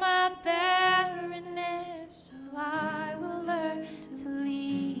know my barrenness, so I will learn to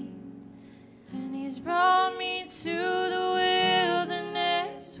lean. And he's brought me to the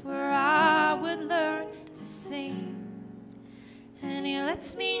wilderness where I would learn to sing. And he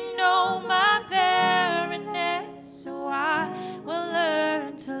lets me know my barrenness, so I will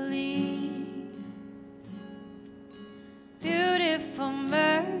learn to lean. Beautiful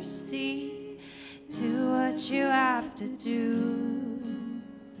mercy, do what you have to do.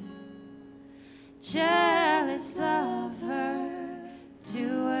 Jealous lover,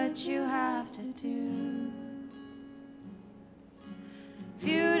 do what you have to do.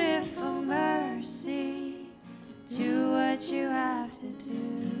 Beautiful mercy, do what you have to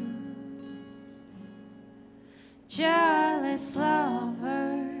do. Jealous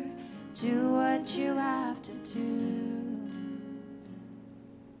lover, do what you have to do.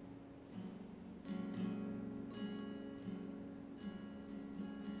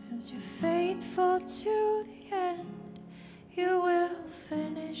 As you're faithful to the end, you will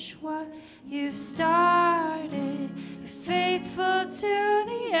finish what you've started. You're faithful to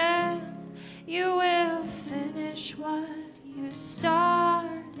the end, you will finish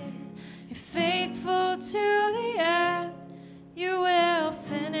to the end. You will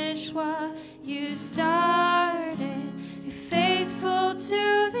finish what you started. You're faithful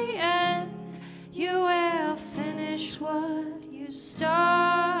to the end. You will finish what you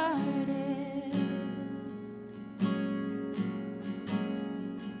started.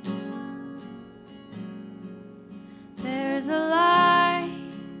 There's a light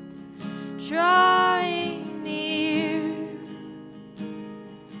drawing near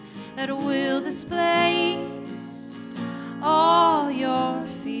that will displace all your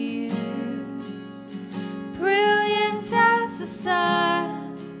fears. Brilliant as the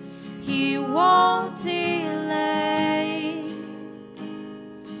sun, He won't delay.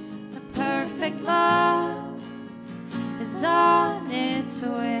 The perfect love is on its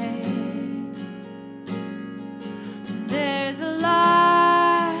way. There's a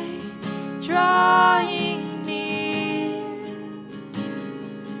light drawing near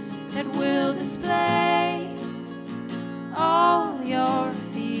that will displace all your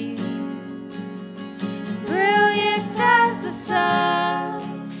fears. Brilliant as the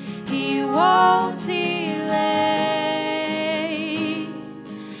sun, He won't delay.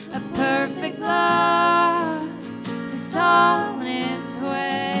 A perfect love is on its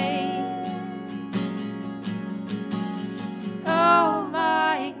way. Oh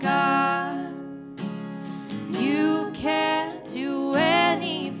my God, you can't do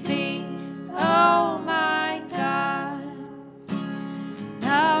anything. Oh my God,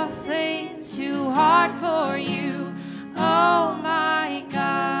 nothing's too hard for you. Oh my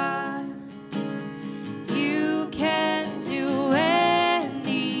God, you can do anything.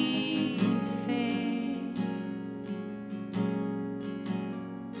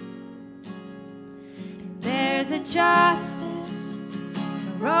 There's a justice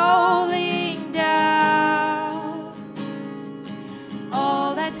rolling down.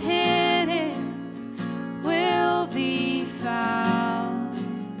 All that's hidden will be found.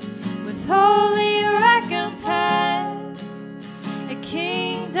 With holy recompense, a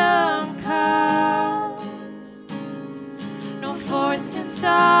kingdom comes. No force can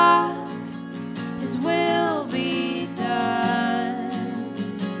stop, His will be done.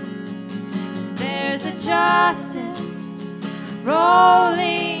 There's a justice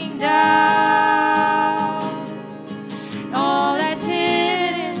rolling down. All that's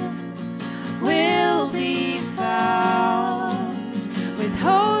hidden will be found. With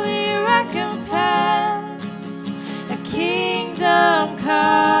holy recompense, a kingdom comes.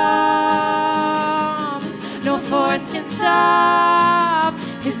 No force can stop,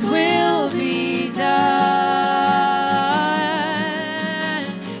 His will be done.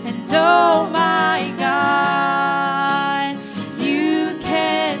 And oh my God, you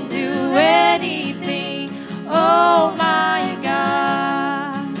can do anything. Oh my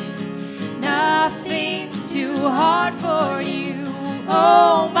God, nothing's too hard for you.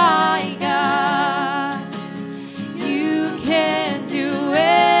 Oh my God, you can do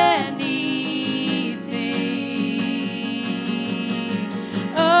anything.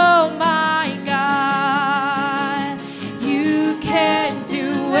 Oh my God, you can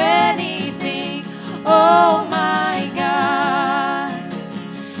do anything. Oh my God,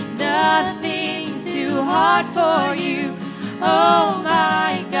 nothing's too hard for you. Oh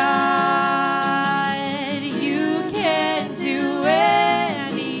my God, you can do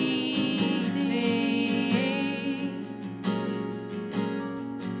anything.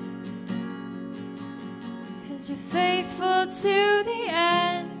 'Cause you're faithful to the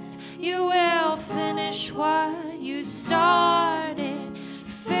end. You will finish what you started.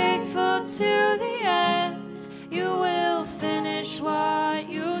 You're faithful to the end. You will finish what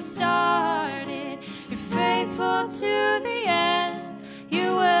you started. You're faithful to the end.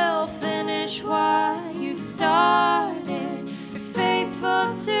 You will finish what you started. You're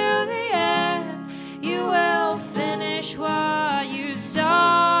faithful to the end. You will finish what you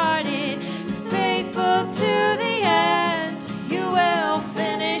started. You're faithful to the end. You will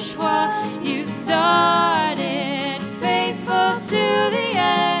finish what you started. Faithful to the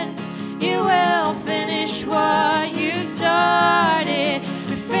end. You will finish what you started.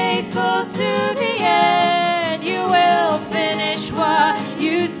 You're faithful to the end. You will finish what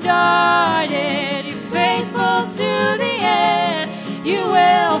you started. You're faithful to the end. You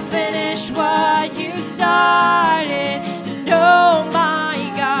will finish what you started. And oh my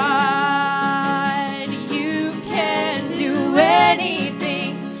God, you can do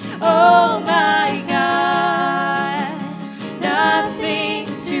anything. Oh my God,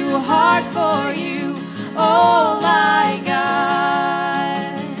 nothing's too hard for you. Oh my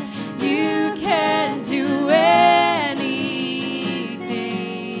God, you can do anything.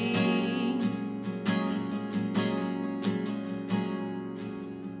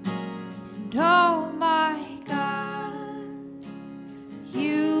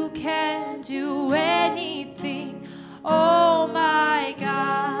 can do anything. Oh my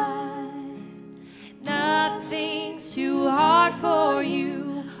God, nothing's too hard for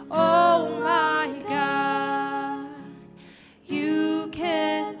you. Oh my God, you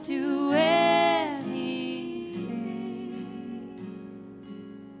can do anything.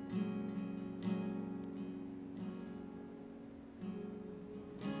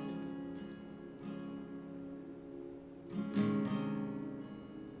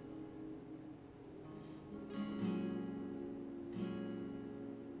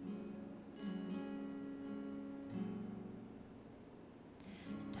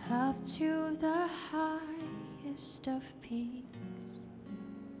 Up to the highest of peaks,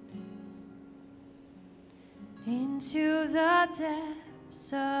 into the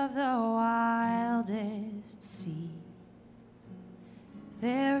depths of the wildest sea.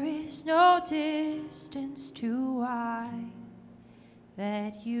 There is no distance too wide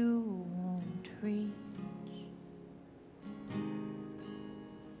that you won't reach.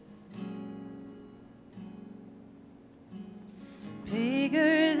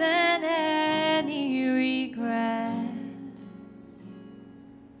 Bigger than any regret,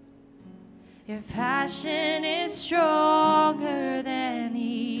 your passion is stronger than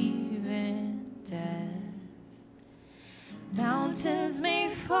even death. Mountains may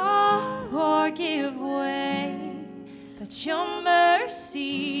fall or give way, but your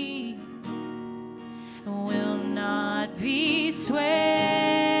mercy will not be swayed.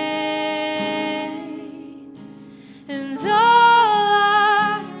 And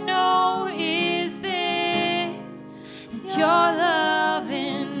your love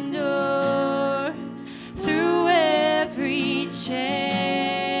endures through every change,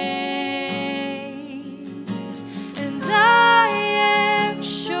 and I am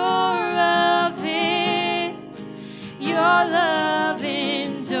sure of it. Your love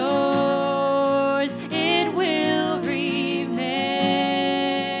endures, it will remain.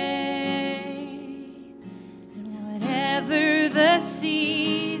 And whatever the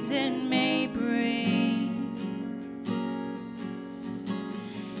season may bring,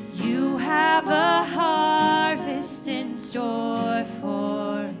 you have a harvest in store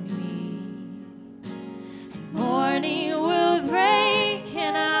for me. And morning will break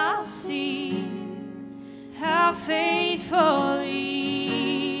and I'll see how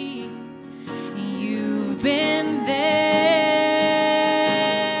faithfully you've been there.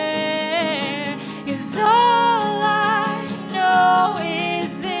 'Cause all I know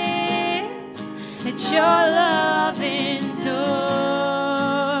is this, that your love endures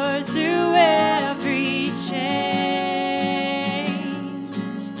through every change,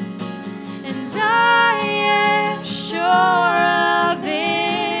 and I am sure of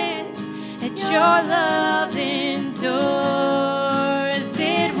it, that your love endures,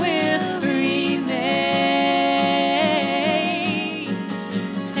 it will remain.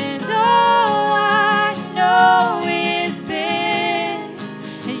 And all I know is this,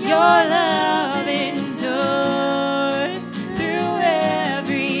 that your love endures through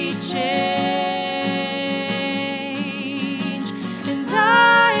every change, and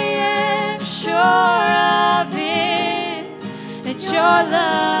I am sure of it, that your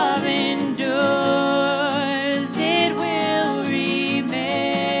love endures, it will remain.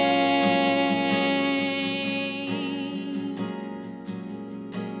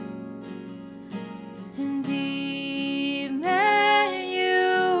 And Emmanuel,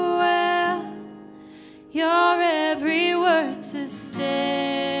 your every word sustaining,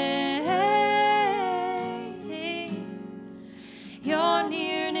 your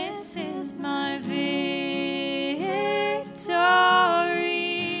nearness is my victory.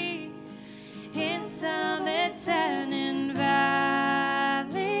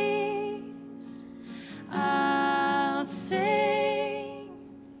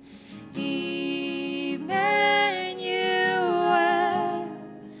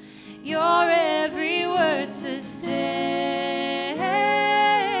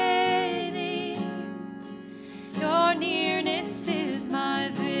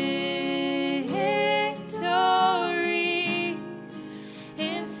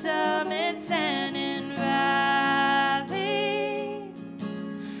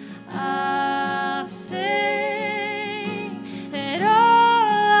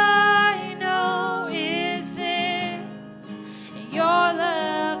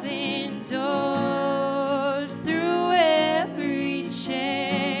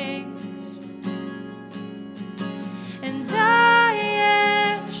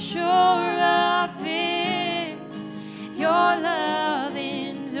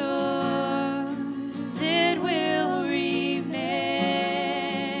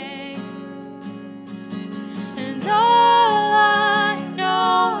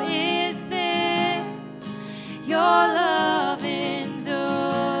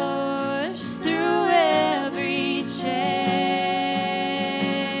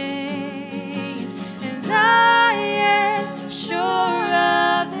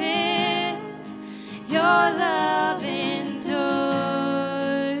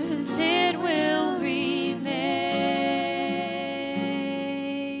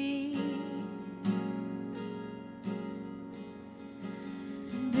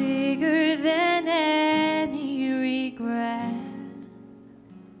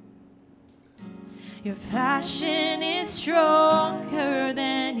 Your passion is stronger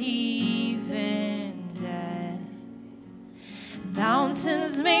than even death.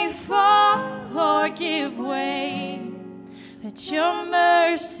 Mountains may fall or give way, but your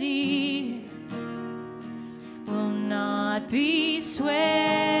mercy will not be swayed.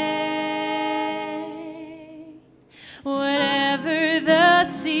 Whatever the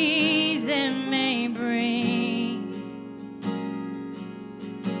season may bring,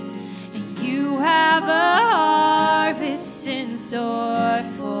 you have a harvest in store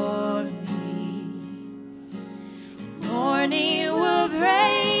for me. Morning will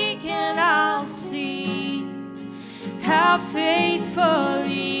break and I'll see how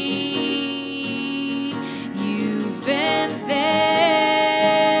faithfully you've been there.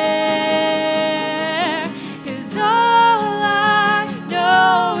 'Cause all I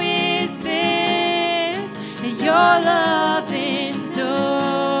know is this, that your love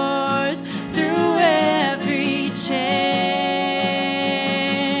endures through every change.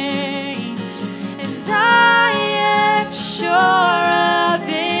 And I am sure of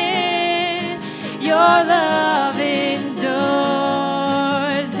it, your love endures,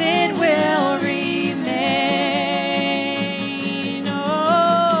 it will remain.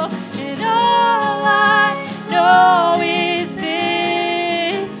 Oh, and all I know is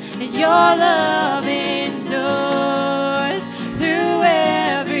this, that your love endures through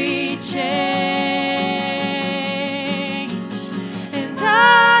every change. And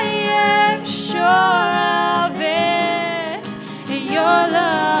I am sure of it, that your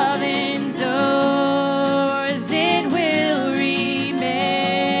love endures, it will remain.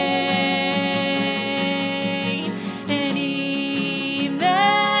 And Emmanuel,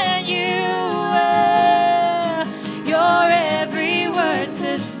 your every word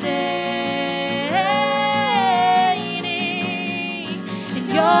sustaining,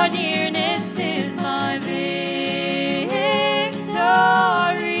 and your nearness is my victory.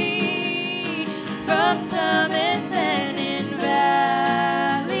 From summits and in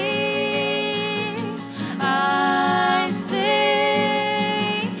valleys, I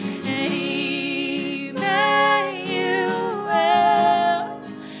sing. And Emmanuel,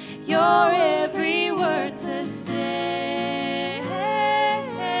 your every word sustaining,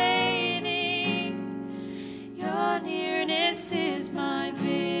 your nearness is my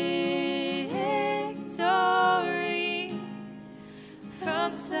victory.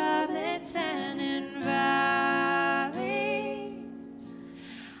 From summits and in valleys,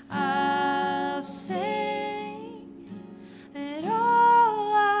 I'll sing. That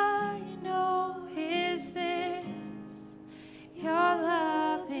all I know is this, your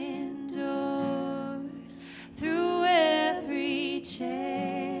love endures through every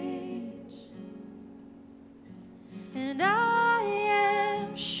change. And I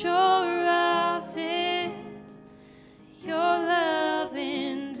am sure of it, your love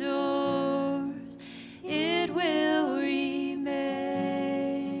endures, it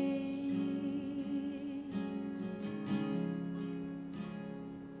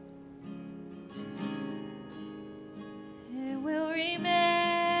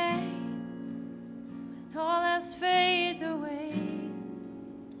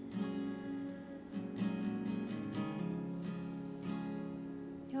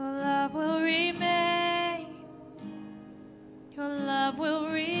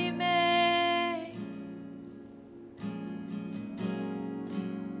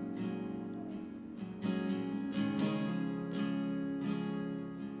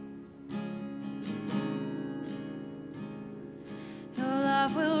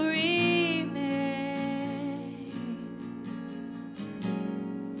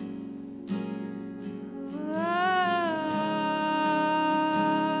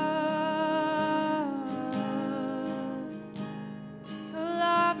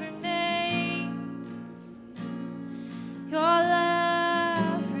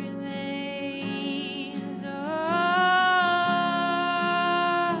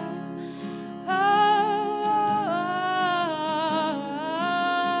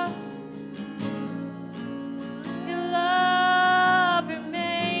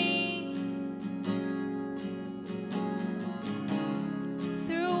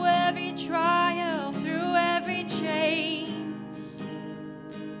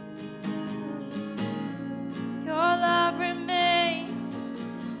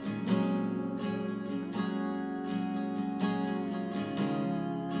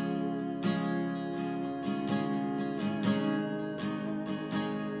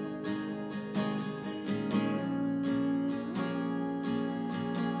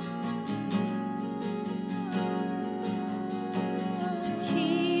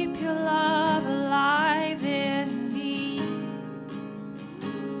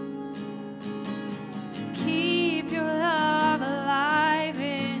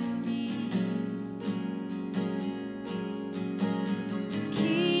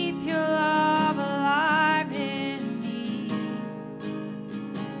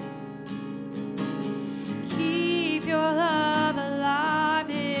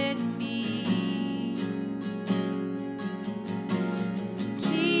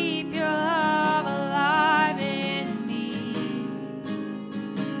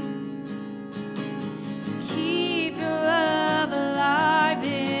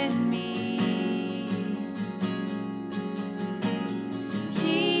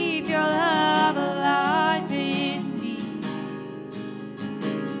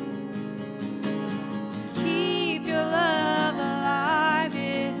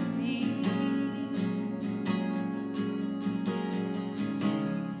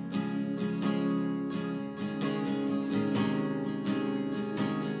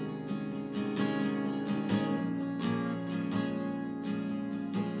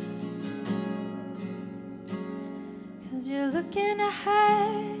you're looking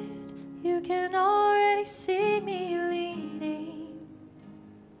ahead, you can already see me leading.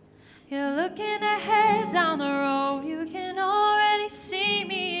 You're looking ahead down the road, you can already see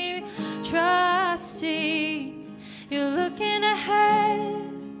me trusting. You're looking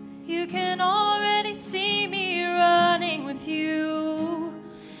ahead, you can already see me running with you.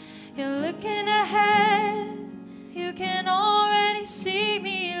 You're looking ahead, you can already see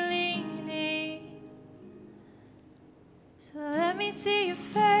me leaning. So let me see your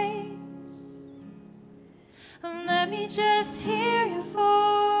face, and let me just hear your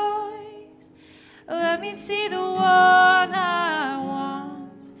voice. Let me see the one I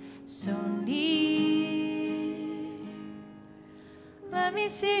want so near. Let me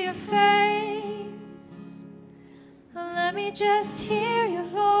see your face, and let me just hear your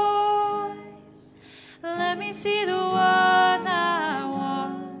voice. Let me see the one I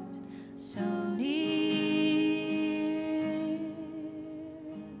want so near.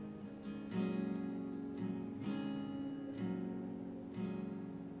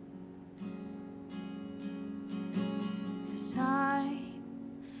 'Cause I'm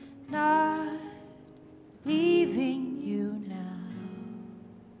not leaving you now.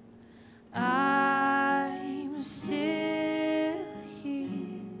 I'm still here.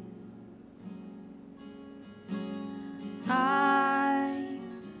 I'm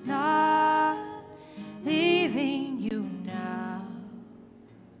not leaving you now.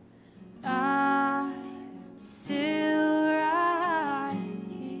 I'm still right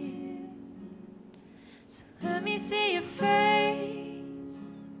here. So let me see your face.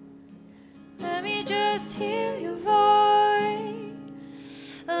 Let me just hear your voice.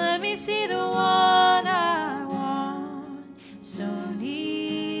 Let me see the one I want so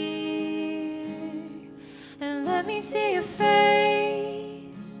near. And let me see your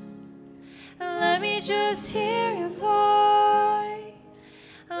face. And let me just hear your voice.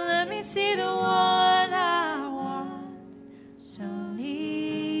 And let me see the one I want so near.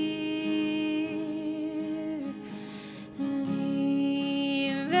 And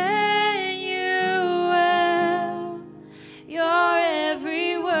Emmanuel, your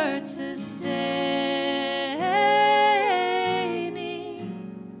every word sustaining.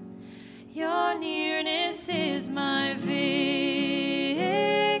 Your nearness is my victory.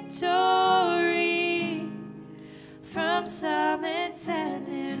 From summits and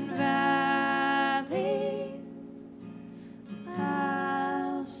in valleys,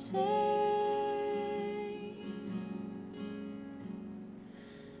 I'll sing.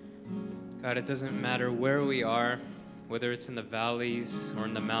 God, it doesn't matter where we are, whether it's in the valleys or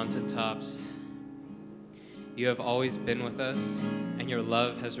in the mountaintops, you have always been with us, and your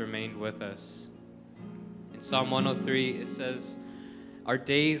love has remained with us. In Psalm 103, it says, our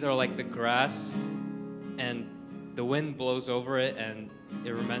days are like the grass, and the wind blows over it, and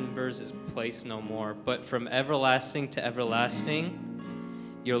it remembers its place no more. But from everlasting to everlasting,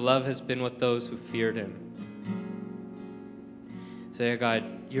 your love has been with those who feared him. So yeah, God,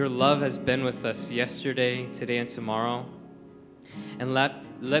 your love has been with us yesterday, today, and tomorrow. And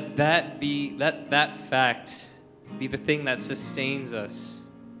let that fact be the thing that sustains us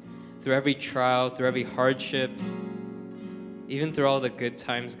through every trial, through every hardship, even through all the good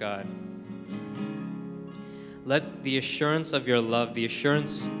times, God. Let the assurance of your love, the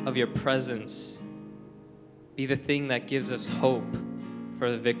assurance of your presence be the thing that gives us hope for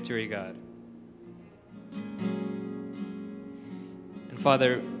the victory, God. And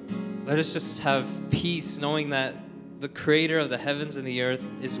Father, let us just have peace knowing that the creator of the heavens and the earth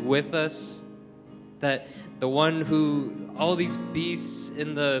is with us, that the one who all these beasts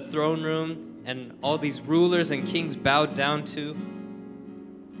in the throne room and all these rulers and kings bowed down to,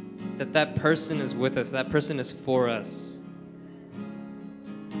 that person is with us, that person is for us.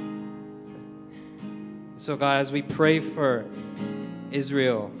 So God, as we pray for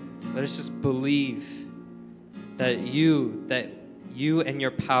Israel, let us just believe that you and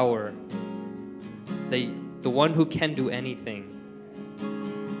your power, that the one who can do anything,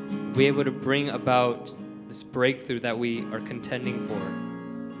 will be able to bring about this breakthrough that we are contending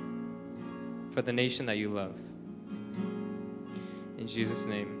for the nation that you love. In Jesus'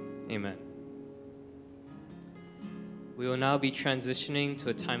 name. Amen. We will now be transitioning to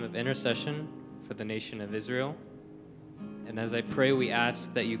a time of intercession for the nation of Israel. And as I pray, we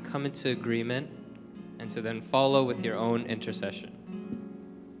ask that you come into agreement and to then follow with your own intercession.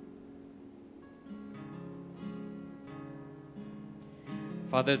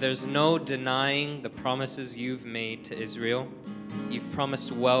 Father, there's no denying the promises you've made to Israel. You've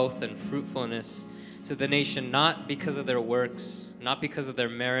promised wealth and fruitfulness to the nation, not because of their works, not because of their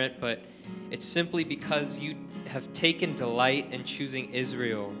merit, but it's simply because you have taken delight in choosing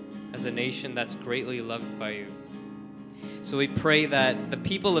Israel as a nation that's greatly loved by you. So we pray that the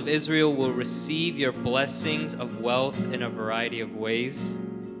people of Israel will receive your blessings of wealth in a variety of ways.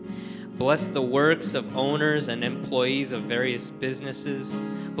 Bless the works of owners and employees of various businesses.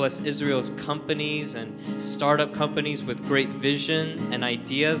 Bless Israel's companies and startup companies with great vision and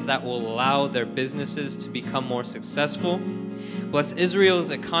ideas that will allow their businesses to become more successful. Bless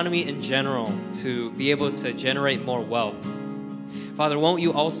Israel's economy in general to be able to generate more wealth. Father, won't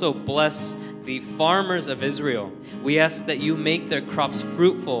you also bless the farmers of Israel? We ask that you make their crops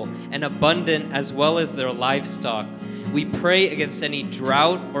fruitful and abundant as well as their livestock. We pray against any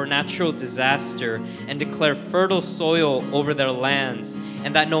drought or natural disaster and declare fertile soil over their lands,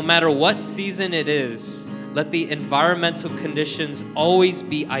 and that no matter what season it is, let the environmental conditions always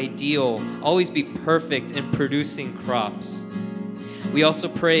be ideal, always be perfect in producing crops. We also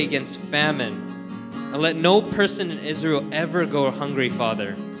pray against famine, and let no person in Israel ever go hungry,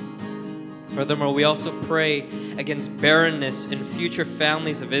 Father. Furthermore, we also pray against barrenness in future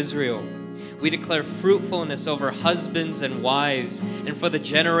families of Israel. We declare fruitfulness over husbands and wives, and for the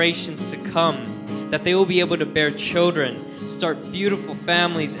generations to come, that they will be able to bear children, start beautiful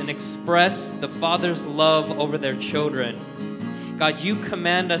families, and express the Father's love over their children. God, you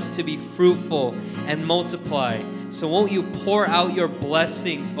command us to be fruitful and multiply. So won't you pour out your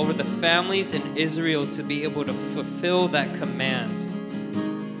blessings over the families in Israel to be able to fulfill that command?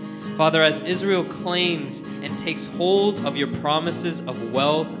 Father, as Israel claims and takes hold of your promises of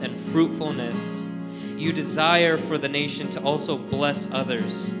wealth and fruitfulness, you desire for the nation to also bless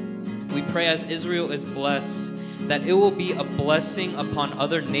others. We pray as Israel is blessed, that it will be a blessing upon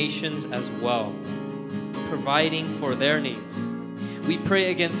other nations as well, providing for their needs. We pray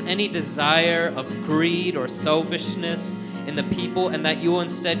against any desire of greed or selfishness in the people, and that you will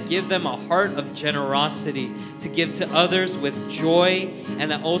instead give them a heart of generosity to give to others with joy,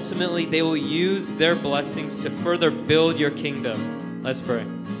 and that ultimately they will use their blessings to further build your kingdom. Let's pray.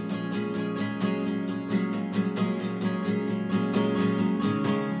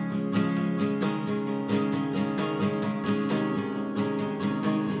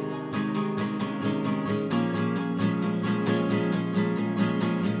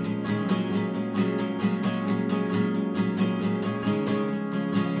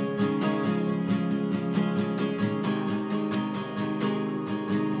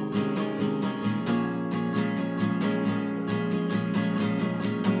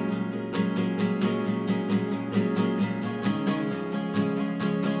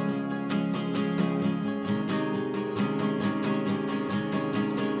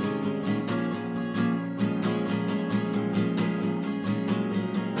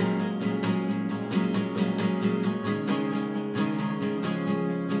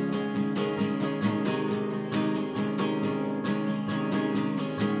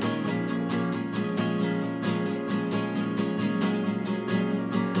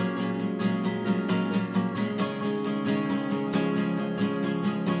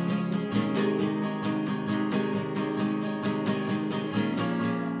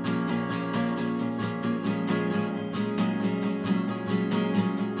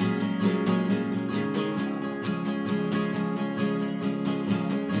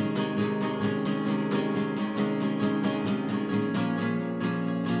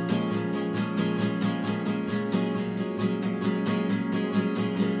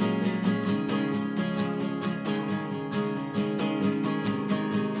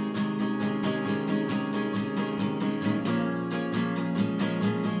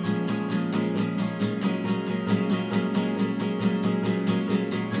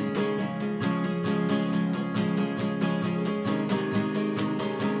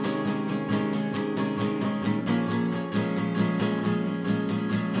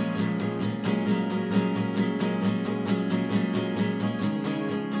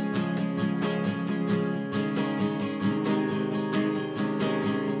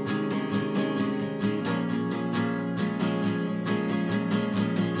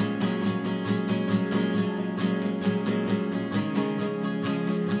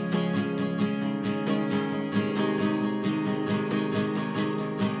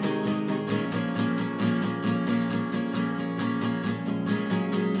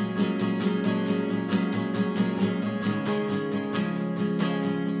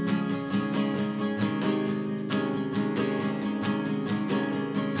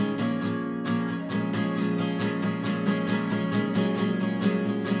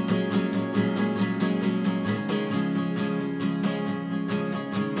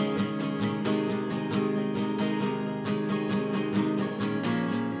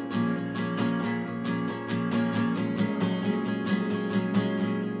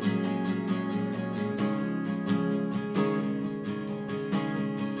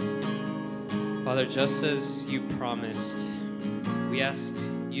 Father, just as you promised, we ask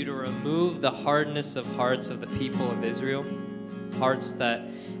you to remove the hardness of hearts of the people of Israel, hearts that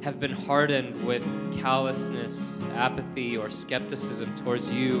have been hardened with callousness, apathy, or skepticism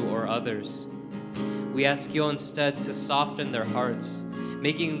towards you or others. We ask you instead to soften their hearts,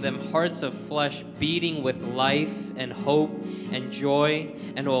 making them hearts of flesh beating with life and hope and joy,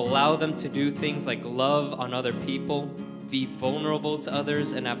 and will allow them to do things like love on other people, be vulnerable to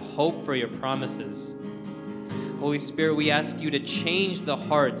others, and have hope for your promises. Holy Spirit, we ask you to change the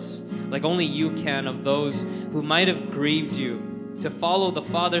hearts like only you can of those who might have grieved you, to follow the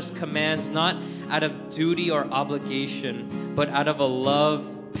Father's commands not out of duty or obligation, but out of a love,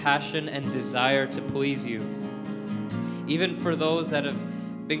 passion, and desire to please you. Even for those that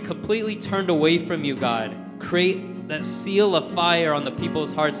have been completely turned away from you, God, create that seal of fire on the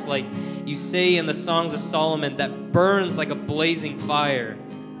people's hearts, like you say in the Songs of Solomon, that burns like a blazing fire.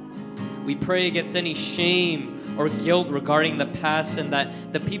 We pray against any shame or guilt regarding the past, and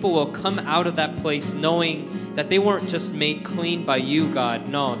that the people will come out of that place knowing that they weren't just made clean by you, God.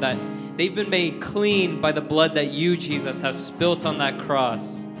 No, that they've been made clean by the blood that you, Jesus, have spilt on that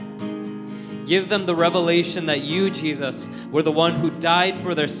cross. Give them the revelation that you, Jesus, were the one who died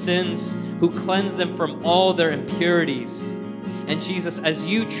for their sins, who cleansed them from all their impurities. And Jesus, as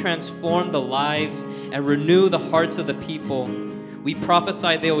you transform the lives and renew the hearts of the people, we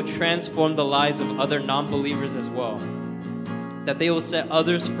prophesy they will transform the lives of other non-believers as well. That they will set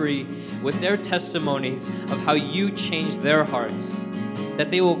others free with their testimonies of how you changed their hearts.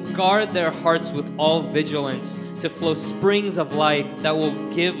 That they will guard their hearts with all vigilance to flow springs of life that will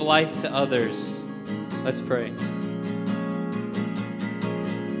give life to others. Let's pray.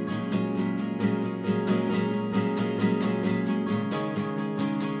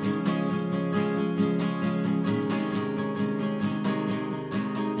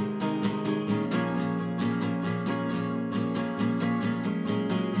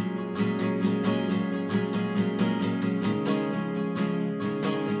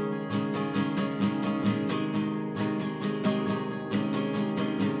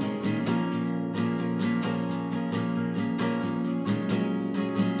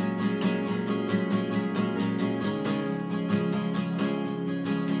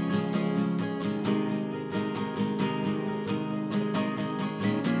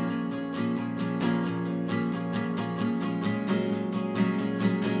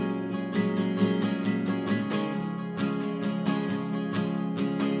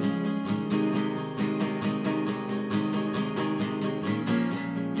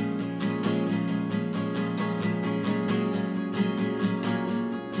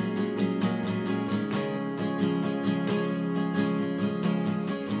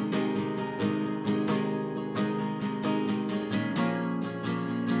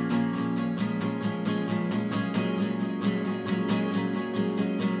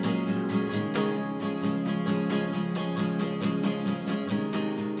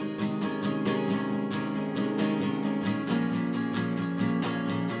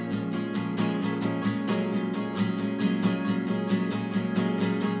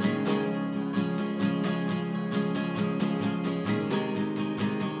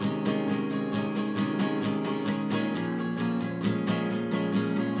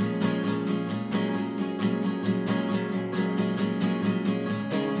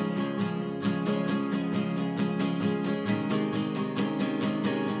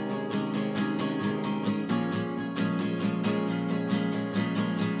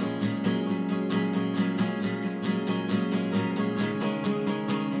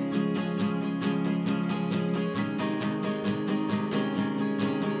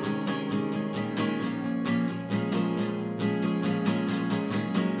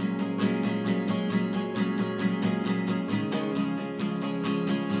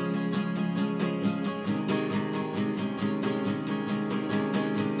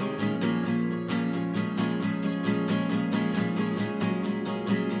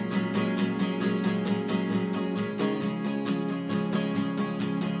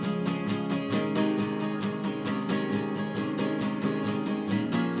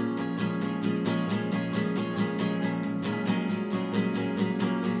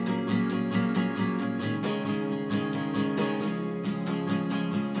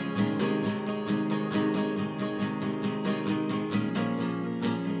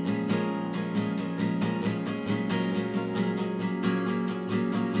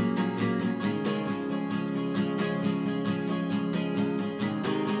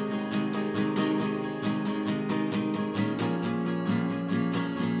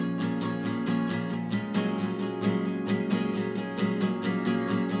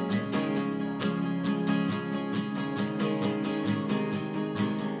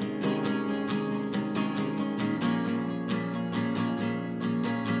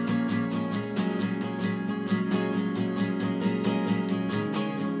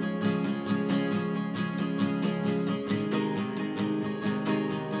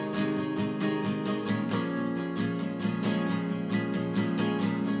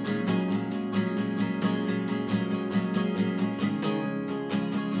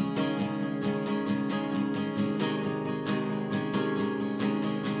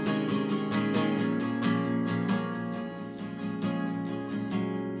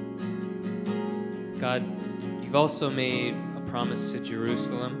 God, you've also made a promise to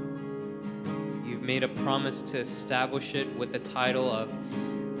Jerusalem. You've made a promise to establish it with the title of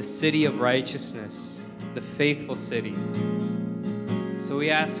the city of righteousness, the faithful city. So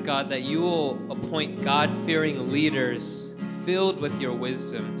we ask, God, that you will appoint God-fearing leaders filled with your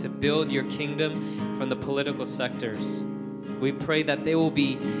wisdom to build your kingdom from the political sectors. We pray that they will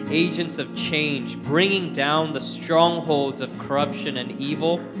be agents of change, bringing down the strongholds of corruption and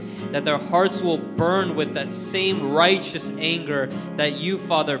evil, that their hearts will burn with that same righteous anger that you,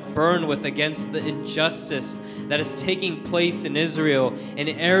 Father, burn with against the injustice that is taking place in Israel in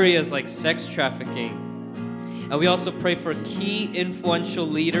areas like sex trafficking. And we also pray for key influential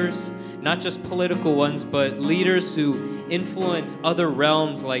leaders, not just political ones, but leaders who influence other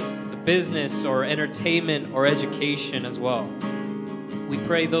realms like business or entertainment or education as well. We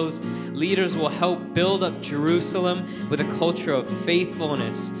pray those leaders will help build up Jerusalem with a culture of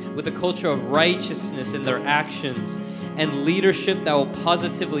faithfulness, with a culture of righteousness in their actions, and leadership that will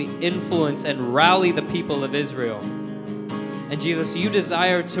positively influence and rally the people of Israel. And Jesus, you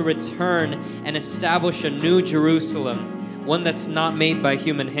desire to return and establish a new Jerusalem, one that's not made by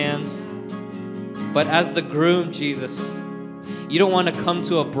human hands. But as the groom, Jesus, you don't want to come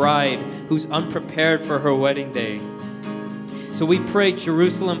to a bride who's unprepared for her wedding day. So we pray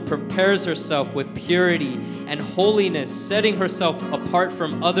Jerusalem prepares herself with purity and holiness, setting herself apart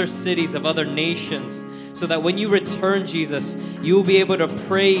from other cities of other nations, so that when you return, Jesus, you will be able to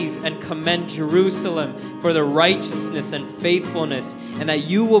praise and commend Jerusalem for the righteousness and faithfulness, and that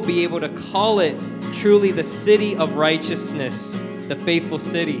you will be able to call it truly the city of righteousness, the faithful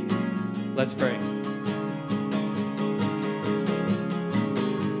city. Let's pray.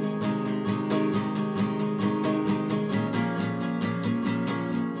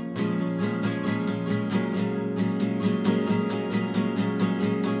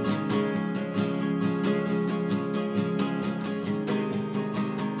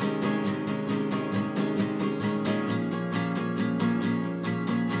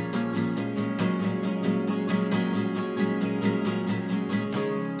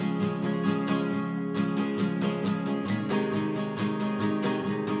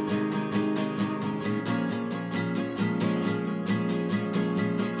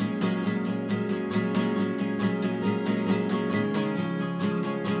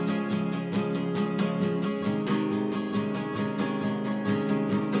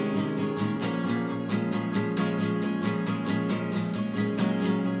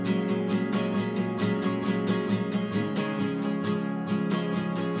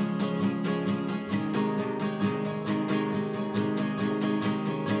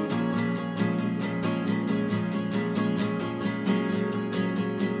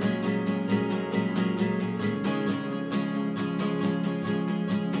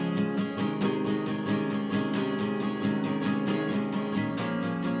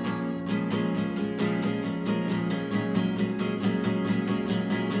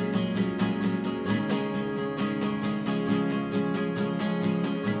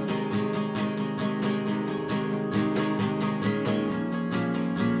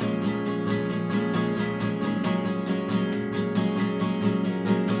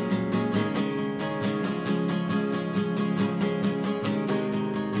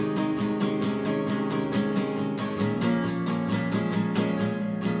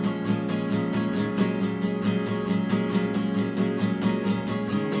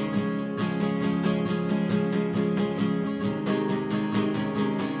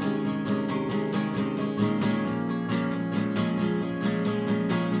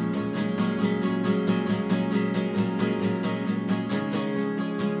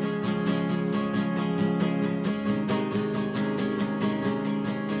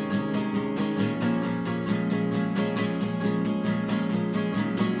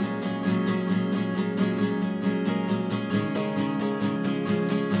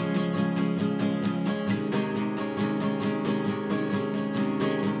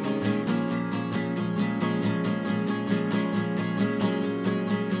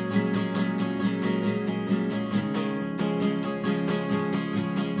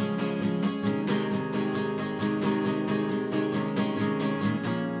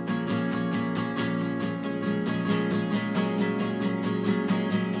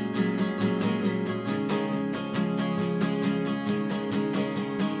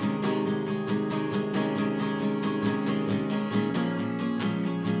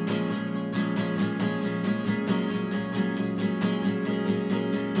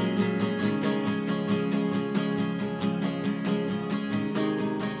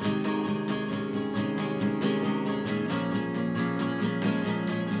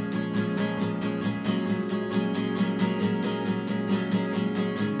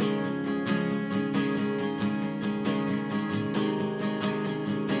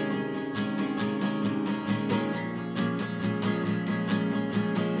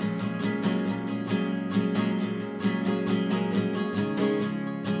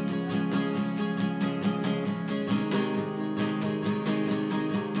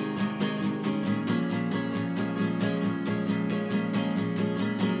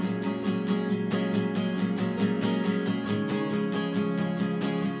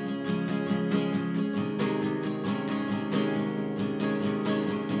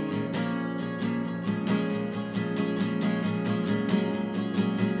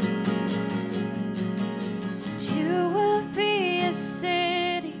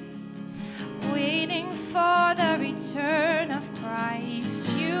 return of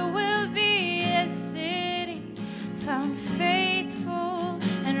Christ, you will be a city found faithful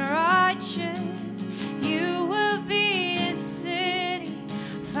and righteous. You will be a city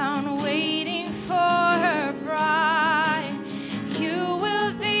found waiting for her bride. You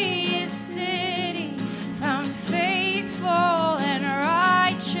will be a city found faithful and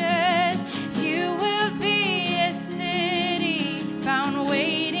righteous. You will be a city found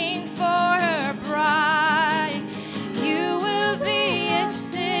waiting for her bride. You will be a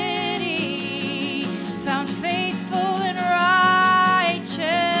city found faithful and righteous.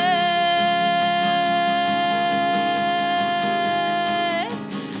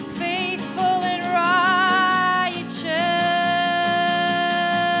 Faithful and righteous.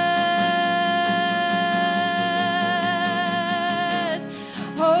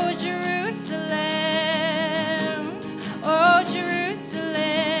 Oh Jerusalem, oh Jerusalem,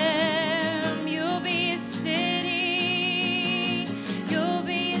 you'll be a city, you'll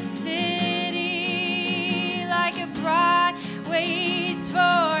be a city like a bride waits for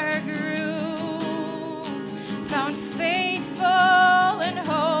her groom, found faithful and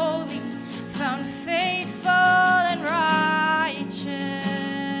holy, found faithful and righteous.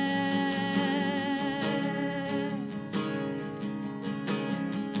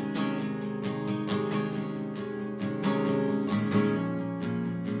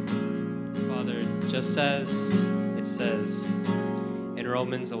 Father, just as it says in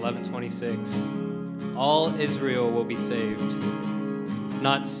Romans 11:26, all Israel will be saved.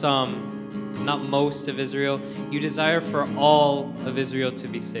 Not some, not most of Israel. You desire for all of Israel to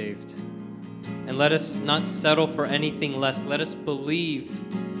be saved. And let us not settle for anything less. Let us believe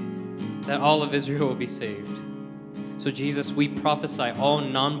that all of Israel will be saved. So Jesus, we prophesy all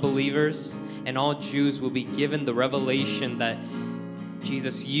non-believers and all Jews will be given the revelation that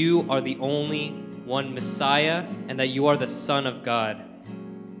Jesus, you are the only one Messiah and that you are the Son of God.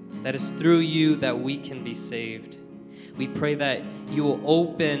 That is through you that we can be saved. We pray that you will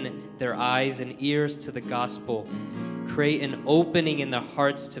open their eyes and ears to the gospel, create an opening in their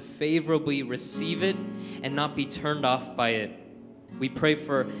hearts to favorably receive it and not be turned off by it. We pray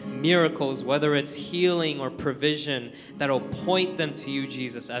for miracles, whether it's healing or provision, that'll point them to you,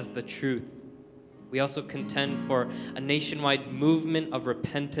 Jesus, as the truth. We also contend for a nationwide movement of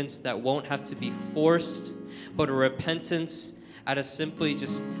repentance that won't have to be forced, but a repentance out of simply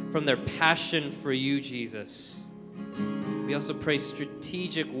just from their passion for you, Jesus. We also pray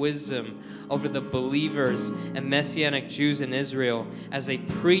strategic wisdom over the believers and Messianic Jews in Israel as they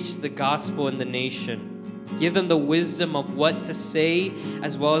preach the gospel in the nation. Give them the wisdom of what to say,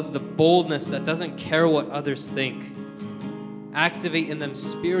 as well as the boldness that doesn't care what others think. Activate in them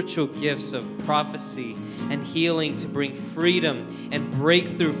spiritual gifts of prophecy and healing to bring freedom and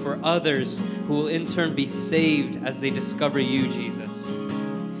breakthrough for others who will in turn be saved as they discover you, Jesus.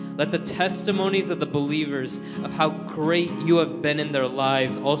 Let the testimonies of the believers of how great you have been in their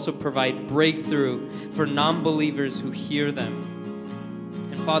lives also provide breakthrough for non-believers who hear them.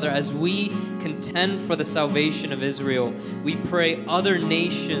 And Father, as we contend for the salvation of Israel, we pray other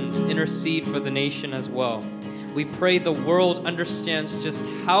nations intercede for the nation as well. We pray the world understands just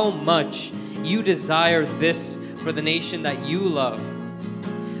how much you desire this for the nation that you love.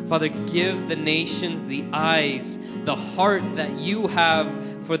 Father, give the nations the eyes, the heart that you have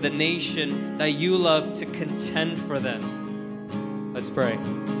for the nation that you love to contend for them. Let's pray.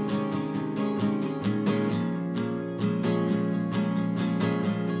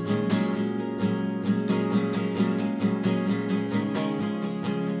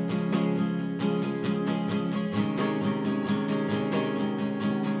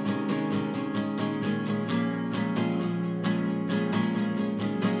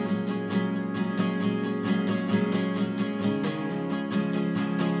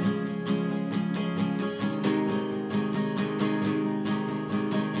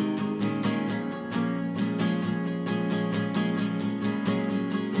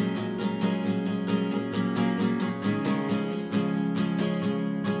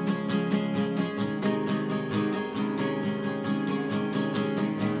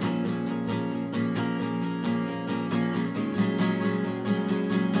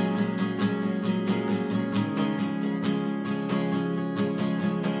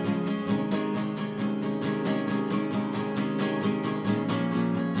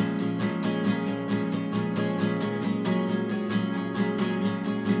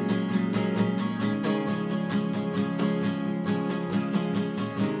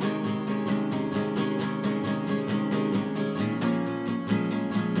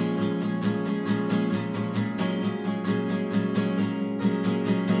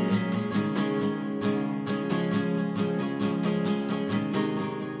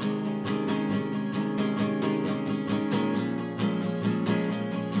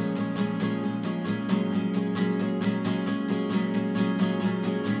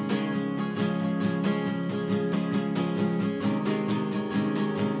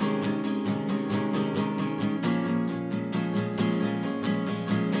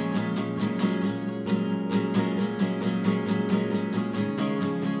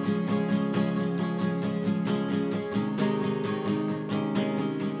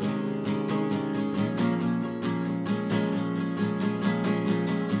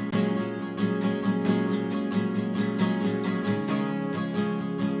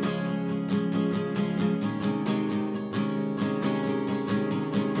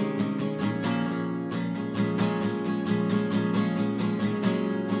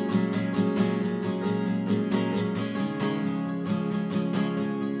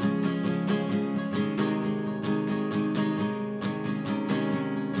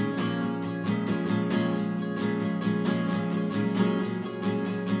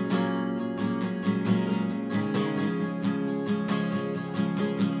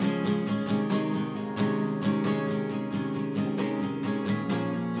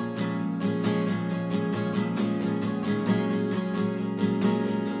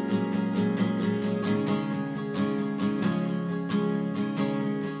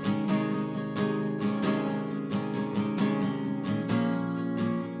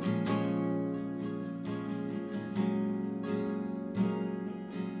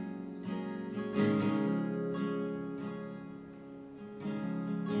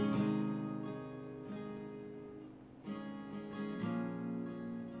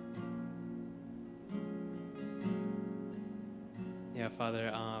 Yeah,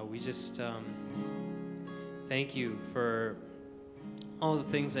 Father, we just thank you for all the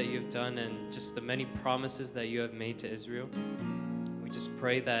things that you've done and just the many promises that you have made to Israel. We just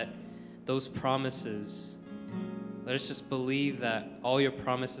pray that those promises, let us just believe that all your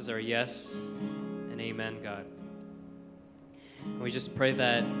promises are yes and amen, God. And we just pray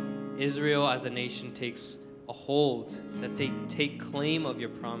that Israel as a nation takes a hold, that they take claim of your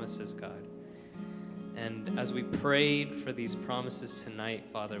promises, God. And as we prayed for these promises tonight,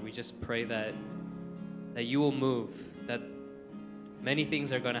 Father, we just pray that you will move, that many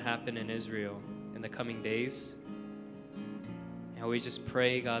things are going to happen in Israel in the coming days. And we just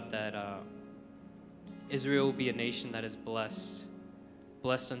pray, God, that Israel will be a nation that is blessed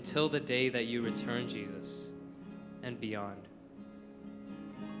until the day that you return, Jesus, and beyond.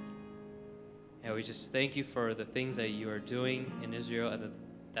 And we just thank you for the things that you are doing in Israel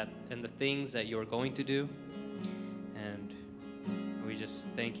and the things that you are going to do. And we just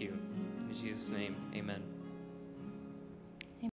thank you. In Jesus' name, amen.